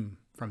the team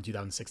from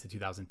 2006 to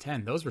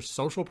 2010. Those were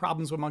social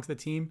problems amongst the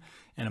team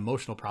and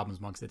emotional problems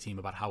amongst the team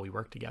about how we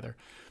work together.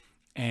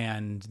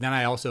 And then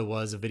I also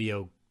was a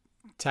video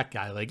tech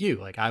guy like you.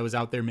 Like I was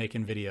out there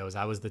making videos.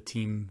 I was the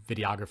team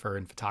videographer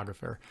and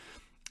photographer.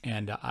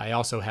 And I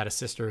also had a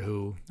sister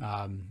who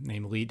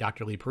named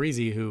Dr. Lee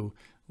Parisi, who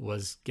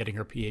was getting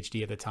her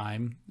PhD at the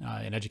time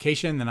in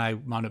education. Then I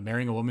wound up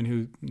marrying a woman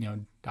who,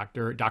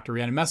 Dr.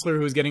 Rhiannon Mesler,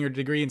 who was getting her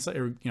degree in,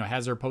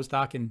 has her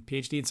postdoc and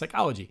PhD in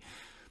psychology.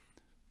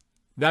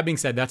 That being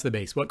said, that's the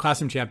base. What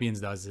Classroom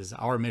Champions does is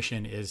our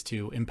mission is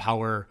to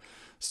empower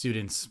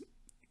students,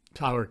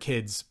 empower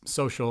kids,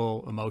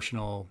 socially,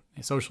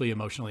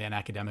 emotionally, and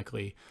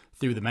academically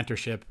through the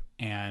mentorship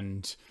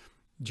and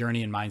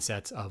journey and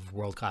mindsets of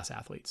world-class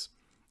athletes.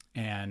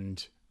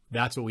 And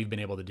that's what we've been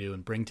able to do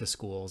and bring to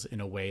schools in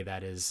a way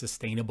that is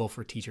sustainable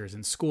for teachers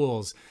and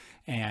schools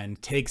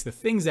and takes the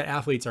things that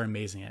athletes are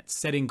amazing at,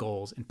 setting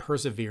goals and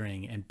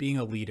persevering and being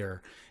a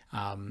leader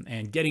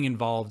and getting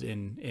involved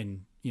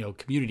in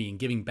community and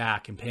giving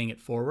back and paying it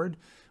forward.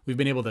 We've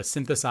been able to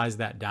synthesize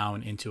that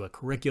down into a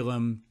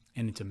curriculum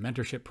and into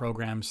mentorship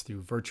programs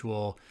through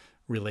virtual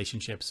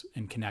relationships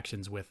and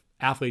connections with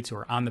athletes who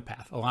are on the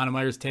path. Alana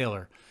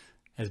Myers-Taylor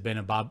has been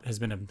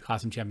a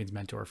Classroom Champions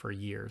mentor for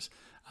years.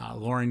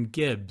 Lauren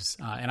Gibbs,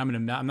 and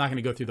I'm not going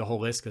to go through the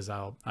whole list because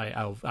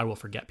I will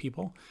forget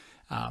people.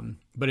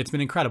 But it's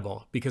been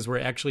incredible because we're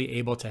actually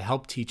able to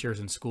help teachers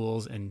and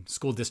schools and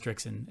school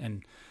districts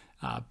and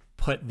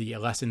put the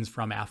lessons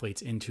from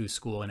athletes into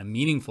school in a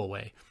meaningful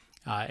way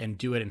and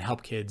do it and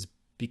help kids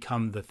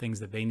become the things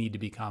that they need to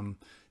become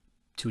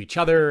to each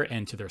other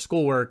and to their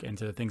schoolwork and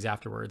to the things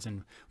afterwards.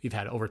 And we've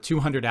had over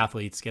 200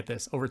 athletes, get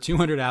this, over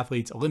 200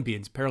 athletes,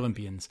 Olympians,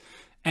 Paralympians,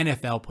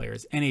 NFL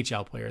players,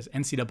 NHL players,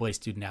 NCAA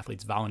student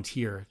athletes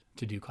volunteer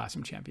to do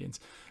Classroom Champions.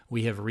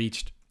 We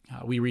reached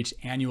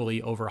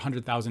annually over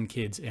 100,000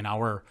 kids in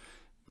our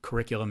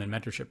curriculum and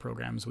mentorship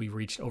programs. We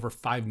reached over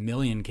 5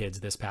 million kids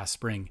this past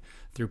spring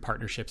through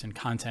partnerships and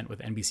content with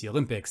NBC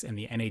Olympics and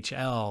the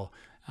NHL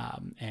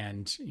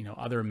and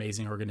other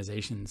amazing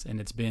organizations.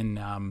 And it's been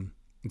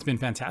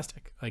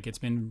fantastic. Like it's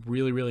been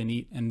really, really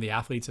neat, and the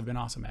athletes have been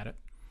awesome at it.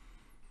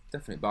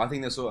 Definitely, but I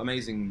think that's sort of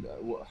amazing.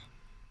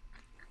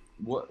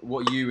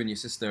 What you and your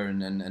sister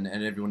and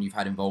everyone you've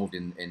had involved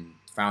in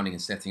founding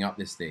and setting up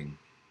this thing,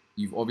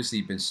 you've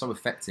obviously been so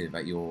effective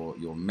at your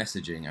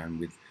messaging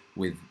and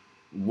with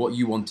what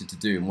you wanted to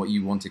do and what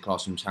you wanted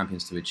Classroom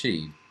Champions to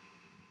achieve.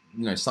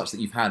 Such that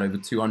you've had over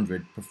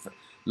 200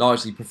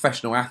 largely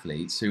professional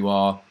athletes who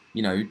are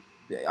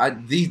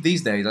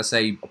these days, I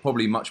say,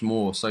 probably much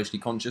more socially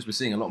conscious. We're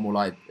seeing a lot more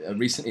like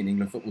recently in the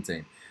England football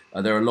team.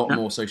 They're a lot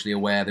more socially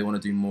aware. They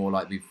want to do more.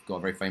 Like we've got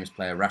a very famous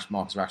player,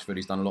 Marcus Rashford,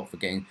 who's done a lot for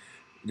getting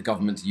the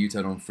government to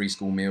U-turn on free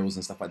school meals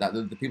and stuff like that.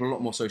 The people are a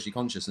lot more socially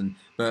conscious.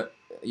 But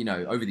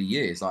over the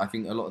years, I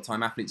think a lot of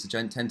time athletes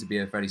tend to be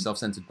a fairly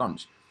self-centered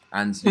bunch.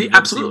 And you've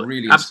obviously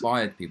really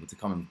inspired people to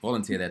come and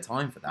volunteer their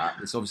time for that.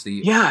 It's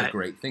obviously a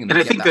great thing. And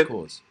I think that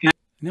cause.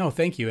 No,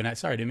 thank you. And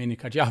sorry, I didn't mean to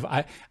cut you off.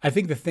 I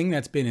think the thing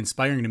that's been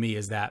inspiring to me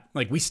is that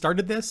we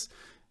started this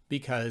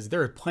because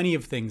there are plenty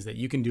of things that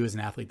you can do as an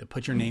athlete to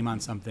put your name on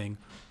something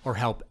or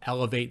help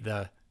elevate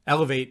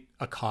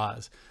a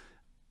cause.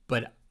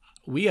 But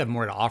we have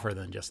more to offer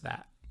than just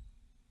that.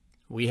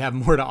 We have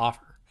more to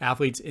offer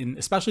athletes,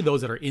 especially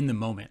those that are in the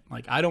moment.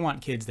 Like I don't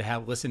want kids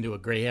to listen to a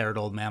gray-haired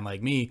old man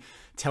like me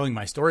telling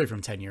my story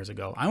from 10 years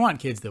ago. I want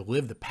kids to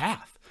live the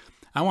path.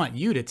 I want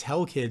you to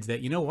tell kids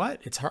that,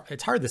 it's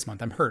hard this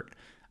month. I'm hurt.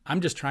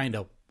 I'm just trying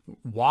to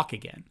walk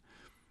again.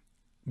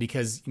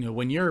 Because,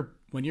 when you're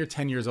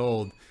 10 years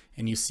old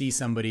and you see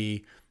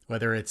somebody,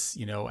 whether it's,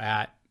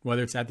 at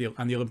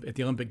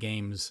the Olympic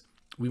Games,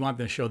 we want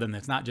to show them that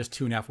it's not just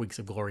 2.5 weeks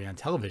of glory on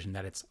television,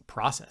 that it's a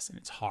process and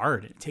it's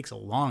hard. And it takes a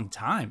long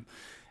time.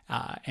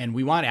 And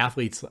we want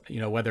athletes,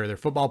 whether they're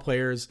football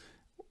players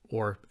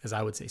or, as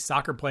I would say,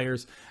 soccer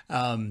players,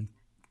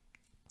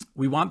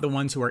 we want the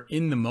ones who are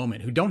in the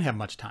moment, who don't have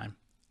much time.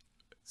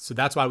 So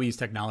that's why we use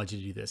technology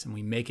to do this, and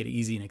we make it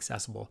easy and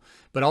accessible.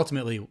 But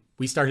ultimately,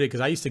 we started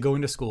because I used to go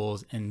into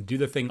schools and do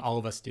the thing all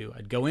of us do.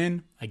 I'd go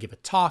in, I'd give a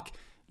talk,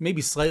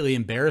 maybe slightly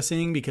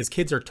embarrassing because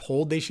kids are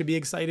told they should be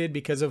excited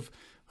because of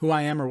who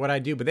I am or what I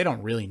do, but they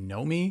don't really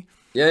know me.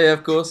 Yeah,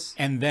 of course.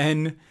 And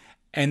then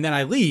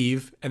I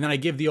leave, and then I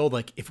give the old,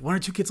 if 1 or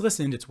 2 kids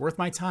listened, it's worth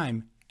my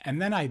time.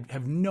 And then I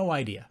have no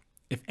idea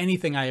if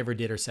anything I ever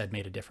did or said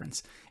made a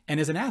difference. And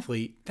as an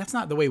athlete, that's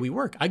not the way we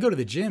work. I go to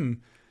the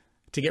gym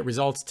to get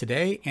results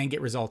today and get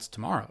results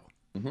tomorrow.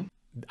 Mm-hmm.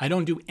 I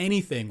don't do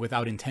anything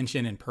without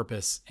intention and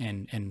purpose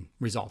and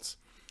results.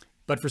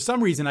 But for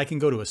some reason, I can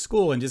go to a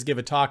school and just give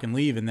a talk and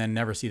leave and then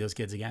never see those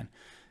kids again.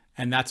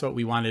 And that's what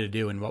we wanted to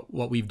do. And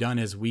what we've done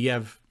is we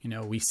have,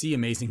 we see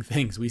amazing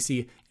things. We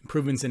see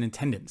improvements in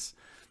attendance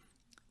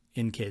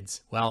in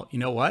kids. Well, you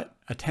know what?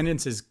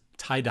 Attendance is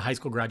tied to high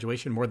school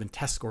graduation more than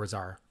test scores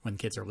are when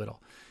kids are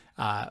little.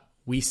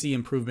 We see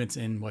improvements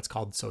in what's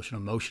called social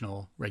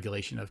emotional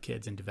regulation of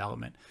kids and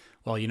development.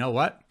 Well, you know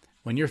what?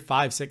 When you're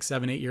 5, 6,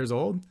 7, 8 years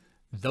old,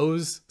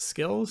 those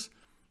skills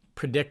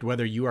predict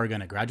whether you are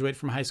going to graduate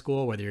from high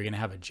school, whether you're going to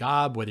have a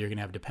job, whether you're going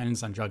to have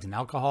dependence on drugs and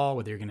alcohol,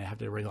 whether you're going to have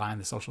to rely on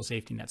the social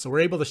safety net. So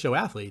we're able to show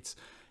athletes,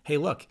 hey,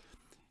 look,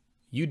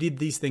 you did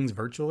these things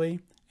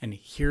virtually, and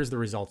here's the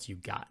results you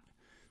got.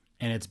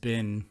 And it's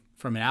been,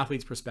 from an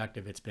athlete's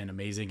perspective, it's been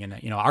amazing.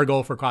 And our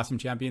goal for Costume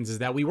Champions is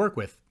that we work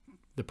with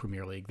the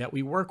Premier League, that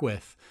we work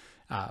with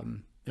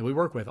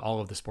all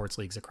of the sports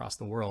leagues across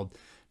the world.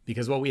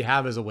 Because what we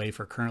have is a way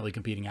for currently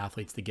competing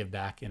athletes to give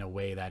back in a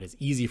way that is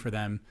easy for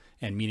them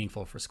and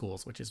meaningful for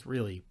schools, which is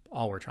really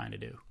all we're trying to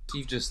do.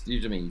 You've just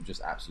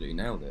absolutely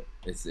nailed it.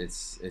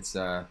 It's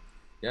an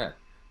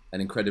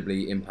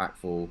incredibly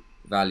impactful,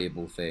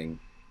 valuable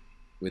thing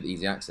with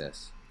easy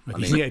access.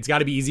 It's got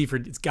to be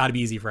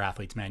easy for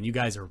athletes, man. You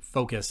guys are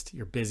focused.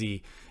 You're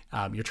busy.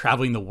 You're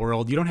traveling the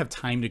world. You don't have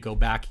time to go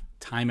back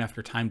time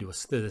after time to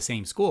the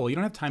same school. You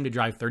don't have time to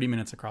drive 30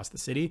 minutes across the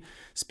city,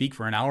 speak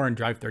for an hour, and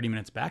drive 30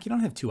 minutes back. You don't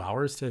have 2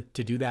 hours to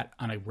do that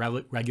on a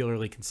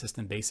regularly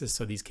consistent basis,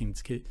 so these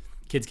kids can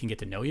get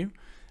to know you.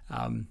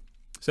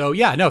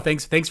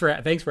 Thanks for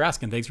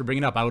asking. Thanks for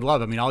bringing it up. I would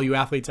love, all you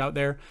athletes out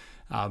there,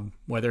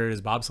 whether it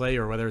is bobsleigh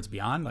or whether it's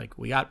beyond, like,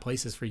 we got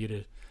places for you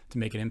to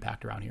make an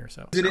impact around here.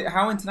 So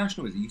how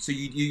international is it? So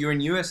you're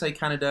in USA,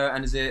 Canada,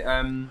 and is it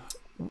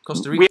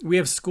Costa Rica? We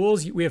have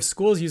schools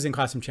using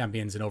Costume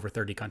Champions in over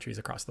 30 countries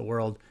across the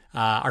world.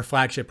 Our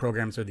flagship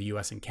programs are the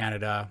US and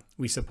Canada.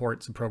 We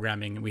support some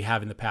programming. We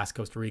have in the past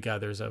Costa Rica.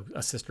 There's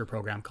a sister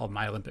program called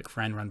My Olympic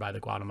Friend run by the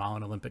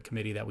Guatemalan Olympic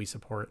Committee that we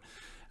support.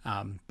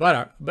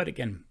 But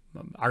again,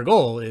 our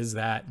goal is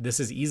that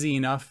this is easy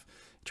enough,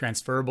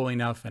 transferable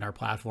enough, and our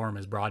platform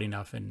is broad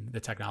enough, and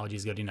the technology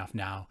is good enough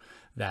now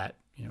that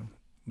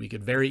we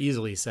could very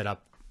easily set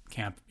up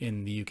camp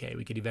in the UK.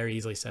 We could very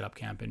easily set up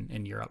camp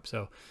in Europe.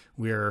 So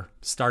we're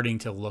starting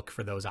to look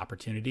for those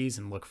opportunities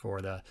and look for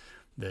the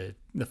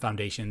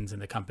foundations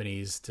and the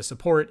companies to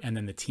support, and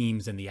then the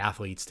teams and the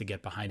athletes to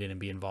get behind it and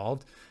be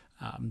involved,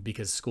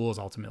 because schools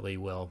ultimately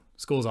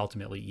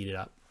eat it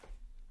up.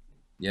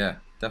 Yeah,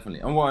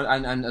 definitely.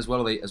 And as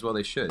well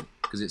they should,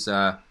 because it's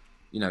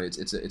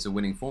it's a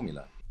winning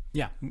formula.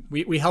 Yeah,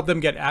 we help them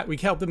get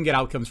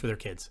outcomes for their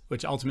kids,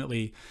 which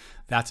ultimately,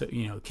 that's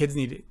kids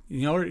need,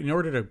 in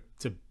order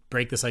to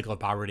break the cycle of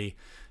poverty,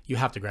 you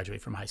have to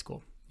graduate from high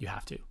school. You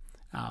have to,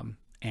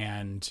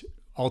 and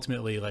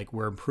ultimately, like,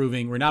 we're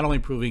not only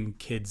improving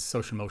kids'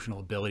 social emotional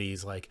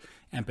abilities like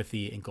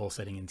empathy and goal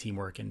setting and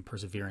teamwork and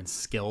perseverance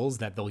skills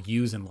that they'll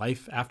use in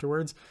life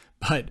afterwards,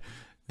 but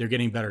they're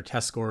getting better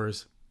test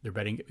scores. They're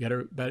getting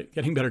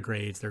better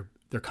grades.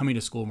 They're coming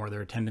to school more.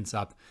 Their attendance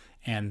up,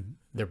 and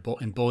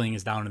bullying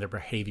is down, and their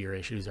behavior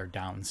issues are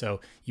down.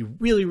 So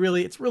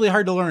it's really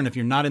hard to learn if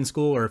you're not in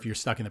school or if you're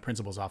stuck in the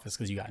principal's office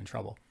because you got in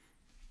trouble.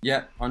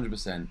 Yeah,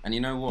 100%. And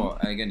you know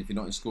what? Again, if you're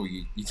not in school,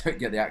 you don't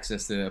get the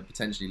access to a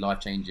potentially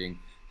life-changing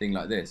thing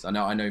like this. I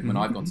know. When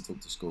I've gone to talk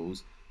to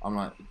schools, I'm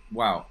like,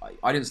 wow,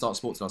 I didn't start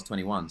sports till I was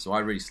 21, so I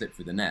really slipped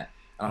through the net.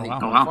 And I think,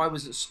 if I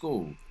was at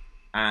school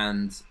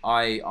and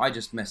I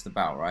just messed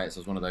about, right? So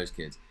I was one of those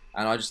kids,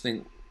 and I just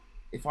think,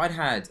 if I'd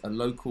had a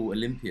local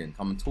Olympian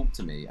come and talk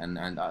to me, and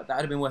that would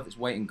have been worth its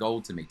weight in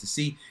gold to me to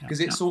see, because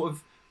it's sort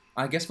of,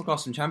 I guess, for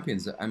Costume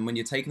Champions, and when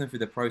you're taking them through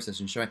the process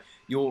and showing,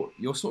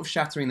 you're sort of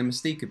shattering the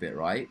mystique a bit,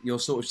 right? You're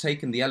sort of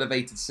taking the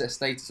elevated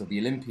status of the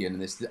Olympian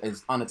and this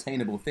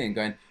unattainable thing,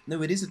 going,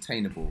 no, it is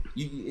attainable.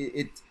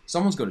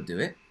 Someone's got to do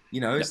it.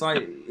 It's like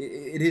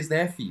it is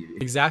there for you.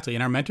 Exactly.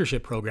 In our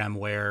mentorship program,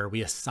 where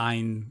we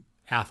assign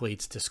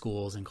athletes to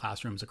schools and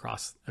classrooms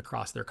across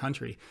their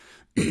country.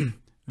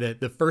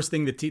 The first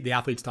thing that the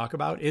athletes talk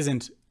about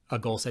isn't a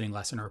goal-setting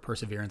lesson or a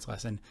perseverance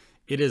lesson.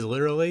 It is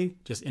literally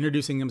just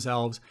introducing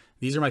themselves.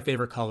 These are my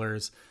favorite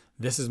colors.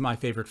 This is my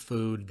favorite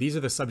food. These are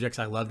the subjects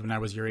I loved when I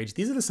was your age.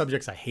 These are the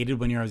subjects I hated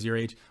when I was your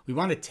age. We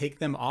want to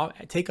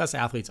take us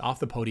athletes off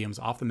the podiums,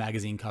 off the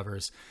magazine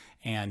covers,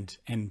 and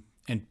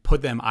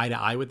put them eye to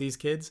eye with these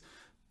kids.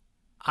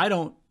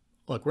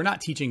 We're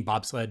not teaching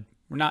bobsled.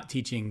 We're not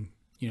teaching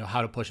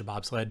how to push a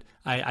bobsled.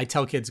 I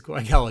tell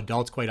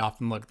adults quite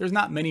often, look, there's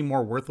not many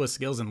more worthless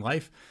skills in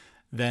life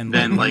than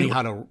learning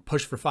how to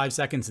push for 5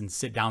 seconds and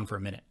sit down for a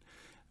minute.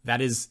 That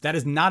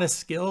is not a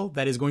skill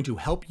that is going to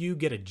help you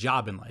get a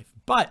job in life.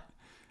 But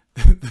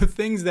the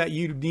things that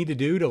you need to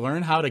do to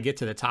learn how to get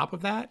to the top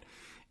of that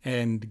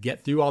and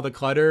get through all the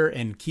clutter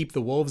and keep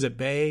the wolves at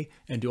bay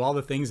and do all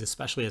the things,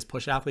 especially as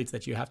push athletes,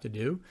 that you have to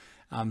do,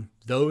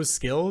 those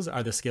skills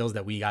are the skills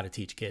that we got to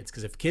teach kids.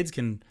 Because if kids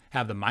can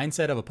have the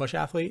mindset of a push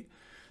athlete,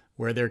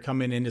 where they're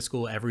coming into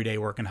school every day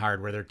working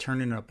hard, where they're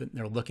turning up and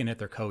they're looking at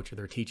their coach or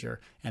their teacher,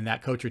 and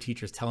that coach or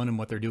teacher is telling them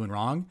what they're doing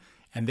wrong,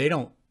 and they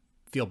don't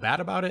feel bad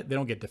about it. They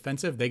don't get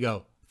defensive. They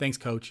go, thanks,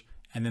 coach.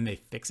 And then they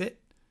fix it.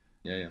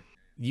 Yeah.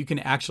 You can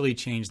actually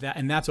change that.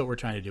 And that's what we're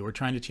trying to do. We're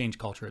trying to change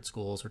culture at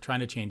schools. We're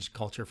trying to change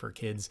culture for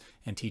kids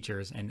and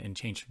teachers and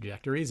change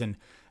trajectories. And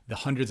the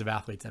hundreds of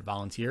athletes that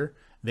volunteer,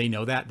 they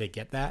know that, they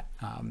get that.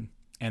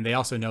 And they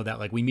also know that,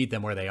 like, we meet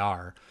them where they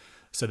are.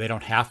 So they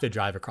don't have to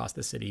drive across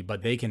the city,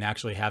 but they can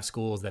actually have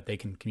schools that they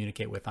can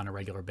communicate with on a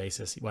regular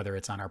basis, whether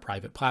it's on our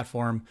private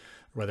platform,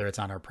 whether it's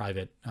on our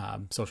private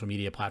social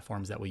media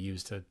platforms that we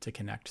use to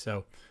connect.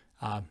 So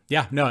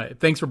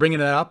thanks for bringing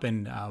that up.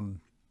 And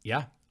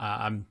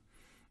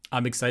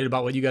I'm excited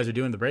about what you guys are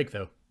doing in the break,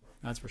 though.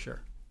 That's for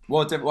sure.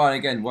 Well,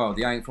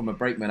 from a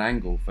brakeman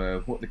angle,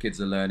 for what the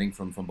kids are learning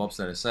from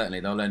bobsledders, certainly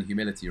they'll learn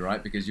humility,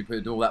 right? Because you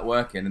put all that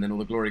work in, and then all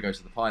the glory goes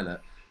to the pilot.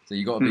 So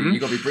you got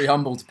to be pretty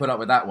humble to put up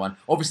with that one.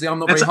 Obviously, I'm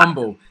not very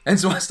humble, and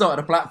so I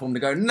started a platform to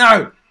go,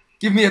 no,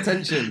 give me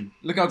attention.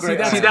 Look how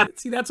great I am.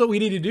 See, that's what we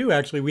need to do.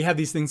 Actually, we have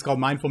these things called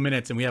mindful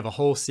minutes, and we have a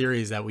whole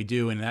series that we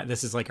do, and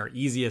this is like our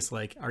easiest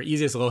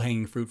low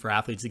hanging fruit for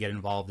athletes to get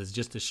involved is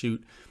just to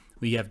shoot.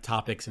 We have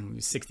topics in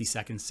 60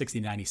 seconds, 60,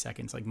 90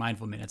 seconds, like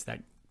mindful minutes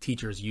that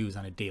teachers use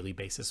on a daily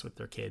basis with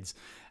their kids.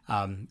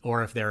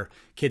 Or if their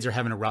kids are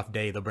having a rough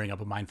day, they'll bring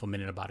up a mindful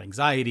minute about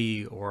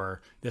anxiety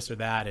or this or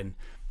that. And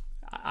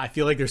I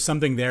feel like there's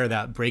something there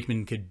that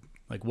brakemen could,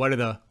 like, what are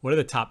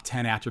the top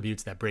 10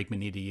 attributes that brakemen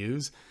need to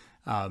use?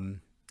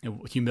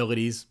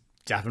 Humility's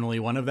definitely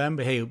one of them.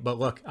 But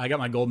look, I got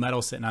my gold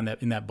medal sitting on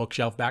in that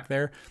bookshelf back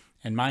there,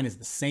 and mine is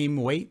the same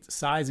weight,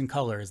 size, and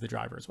color as the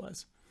driver's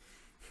was.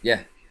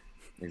 Yeah.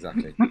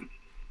 Exactly.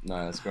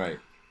 No, that's great.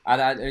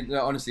 And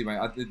honestly, mate,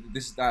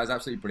 that is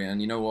absolutely brilliant.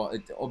 And you know what?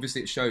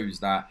 Obviously, it shows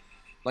that,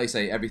 like you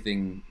say,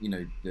 everything,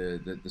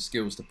 the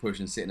skills to push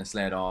and sit in a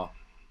sled are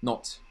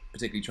not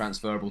particularly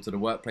transferable to the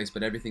workplace,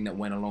 but everything that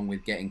went along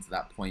with getting to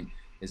that point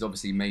is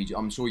obviously major.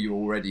 I'm sure you're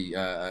already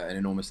an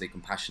enormously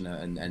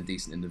compassionate and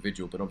decent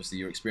individual, but obviously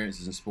your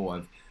experiences in sport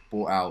have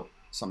brought out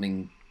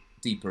something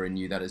deeper in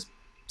you that has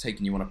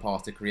taking you on a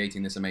path to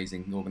creating this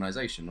amazing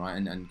organization, right?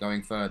 And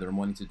going further and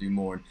wanting to do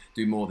more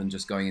than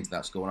just going into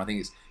that school. And I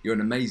think you're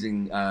an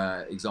amazing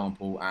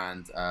example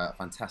and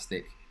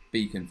fantastic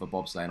beacon for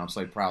bobsleigh. And I'm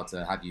so proud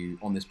to have you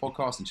on this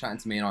podcast and chatting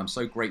to me. And I'm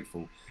so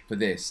grateful for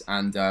this.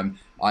 And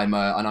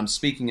I'm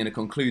speaking in a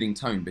concluding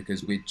tone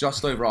because we're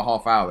just over our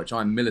half hour, which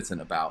I'm militant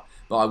about.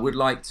 But I would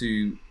like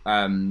to,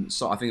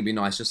 so I think it'd be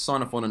nice, just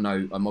sign off on a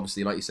note.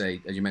 Obviously, like you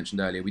say, as you mentioned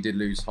earlier, we did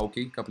lose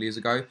Holkey a couple of years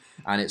ago,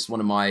 and it's one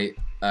of my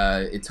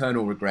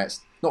eternal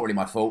regrets. Not really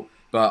my fault,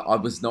 but I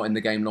was not in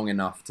the game long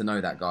enough to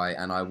know that guy,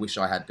 and I wish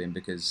I had been,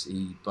 because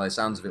he, by the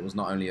sounds of it, was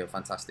not only a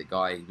fantastic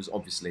guy, he was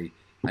obviously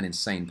an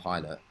insane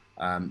pilot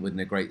with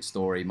a great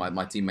story. My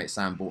teammate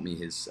Sam bought me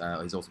his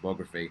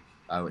autobiography,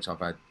 which I've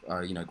had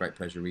great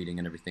pleasure reading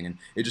and everything, and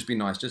it'd just be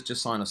nice.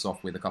 Just sign us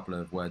off with a couple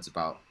of words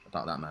about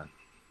that man.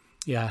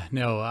 Yeah,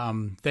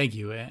 no, thank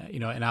you.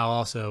 And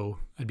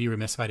I'd be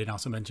remiss if I didn't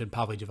also mention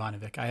Pavle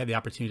Jovanovic. I had the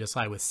opportunity to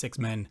slide with 6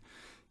 men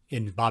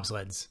in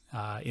bobsleds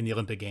in the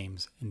Olympic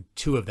Games, and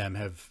 2 of them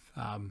have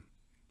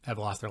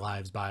lost their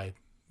lives by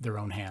their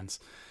own hands.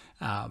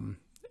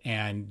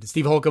 And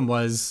Steve Holcomb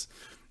was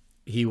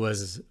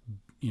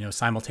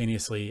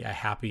simultaneously a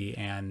happy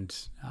and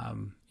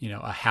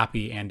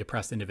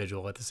depressed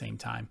individual at the same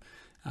time.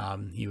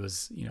 He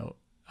was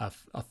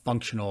a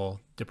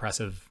functional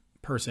depressive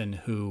person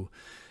who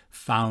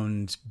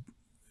found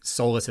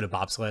solace at a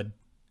bobsled,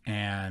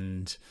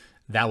 and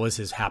that was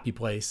his happy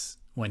place.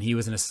 When he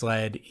was in a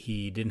sled,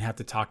 he didn't have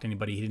to talk to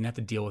anybody. He didn't have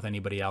to deal with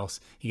anybody else.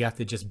 He got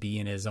to just be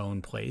in his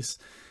own place.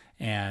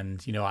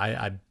 And,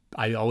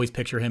 I always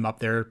picture him up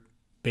there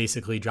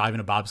basically driving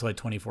a bobsled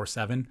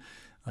 24/7.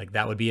 Like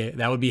that would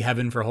be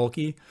heaven for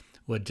Holkey,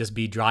 would just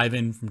be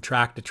driving from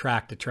track to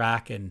track to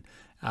track and,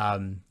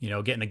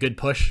 getting a good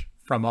push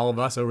from all of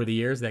us over the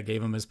years that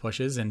gave him his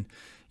pushes. And,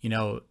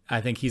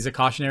 I think he's a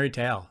cautionary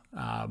tale.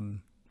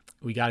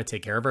 We got to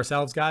take care of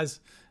ourselves,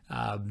 guys.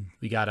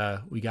 We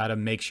gotta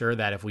make sure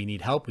that if we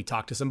need help, we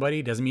talk to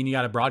somebody. Doesn't mean you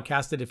got to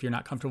broadcast it if you're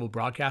not comfortable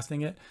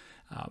broadcasting it.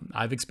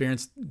 I've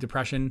experienced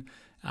depression.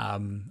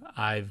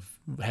 I've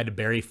had to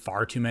bury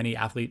far too many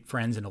athlete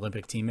friends and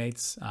Olympic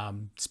teammates.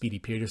 Speedy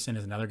Peterson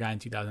is another guy in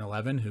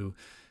 2011 who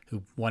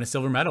won a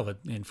silver medal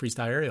in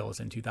freestyle aerials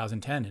in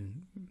 2010,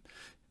 and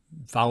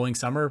following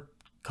summer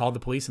called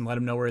the police and let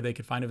him know where they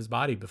could find his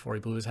body before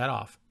he blew his head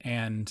off.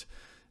 And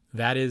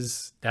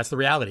that's the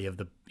reality of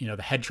the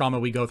head trauma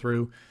we go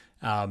through.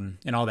 And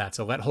all that.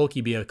 So let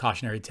Holkey be a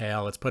cautionary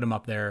tale. Let's put him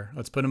up there.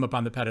 Let's put him up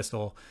on the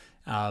pedestal.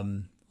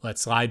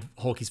 Let's slide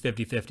Holkey's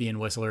 50-50 and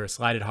Whistler.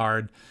 Slide it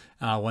hard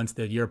once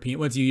you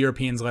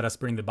Europeans let us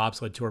bring the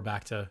bobsled tour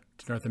back to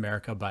North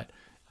America. But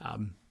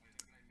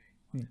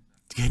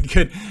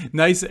good,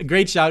 nice,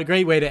 great shout,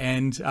 great way to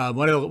end.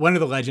 One of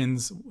the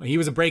legends. He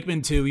was a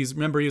brakeman too. He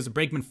was a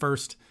brakeman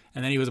first,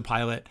 and then he was a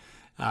pilot.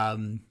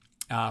 One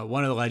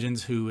of the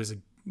legends who is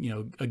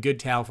a good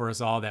tale for us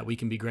all, that we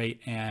can be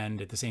great,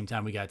 and at the same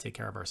time we got to take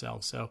care of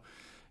ourselves. So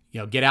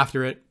get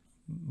after it,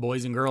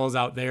 boys and girls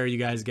out there. You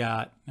guys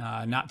got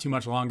not too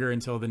much longer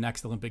until the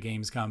next Olympic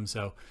Games come,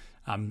 so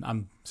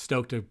I'm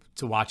stoked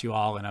to watch you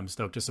all, and I'm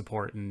stoked to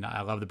support. And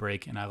I love the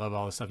break, and I love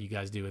all the stuff you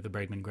guys do with the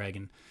Brakeman, Greg.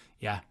 And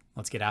yeah,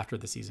 let's get after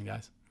it this season,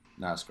 guys.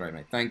 No, that's great,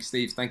 mate. Thanks,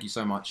 Steve. Thank you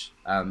so much.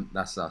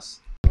 That's us.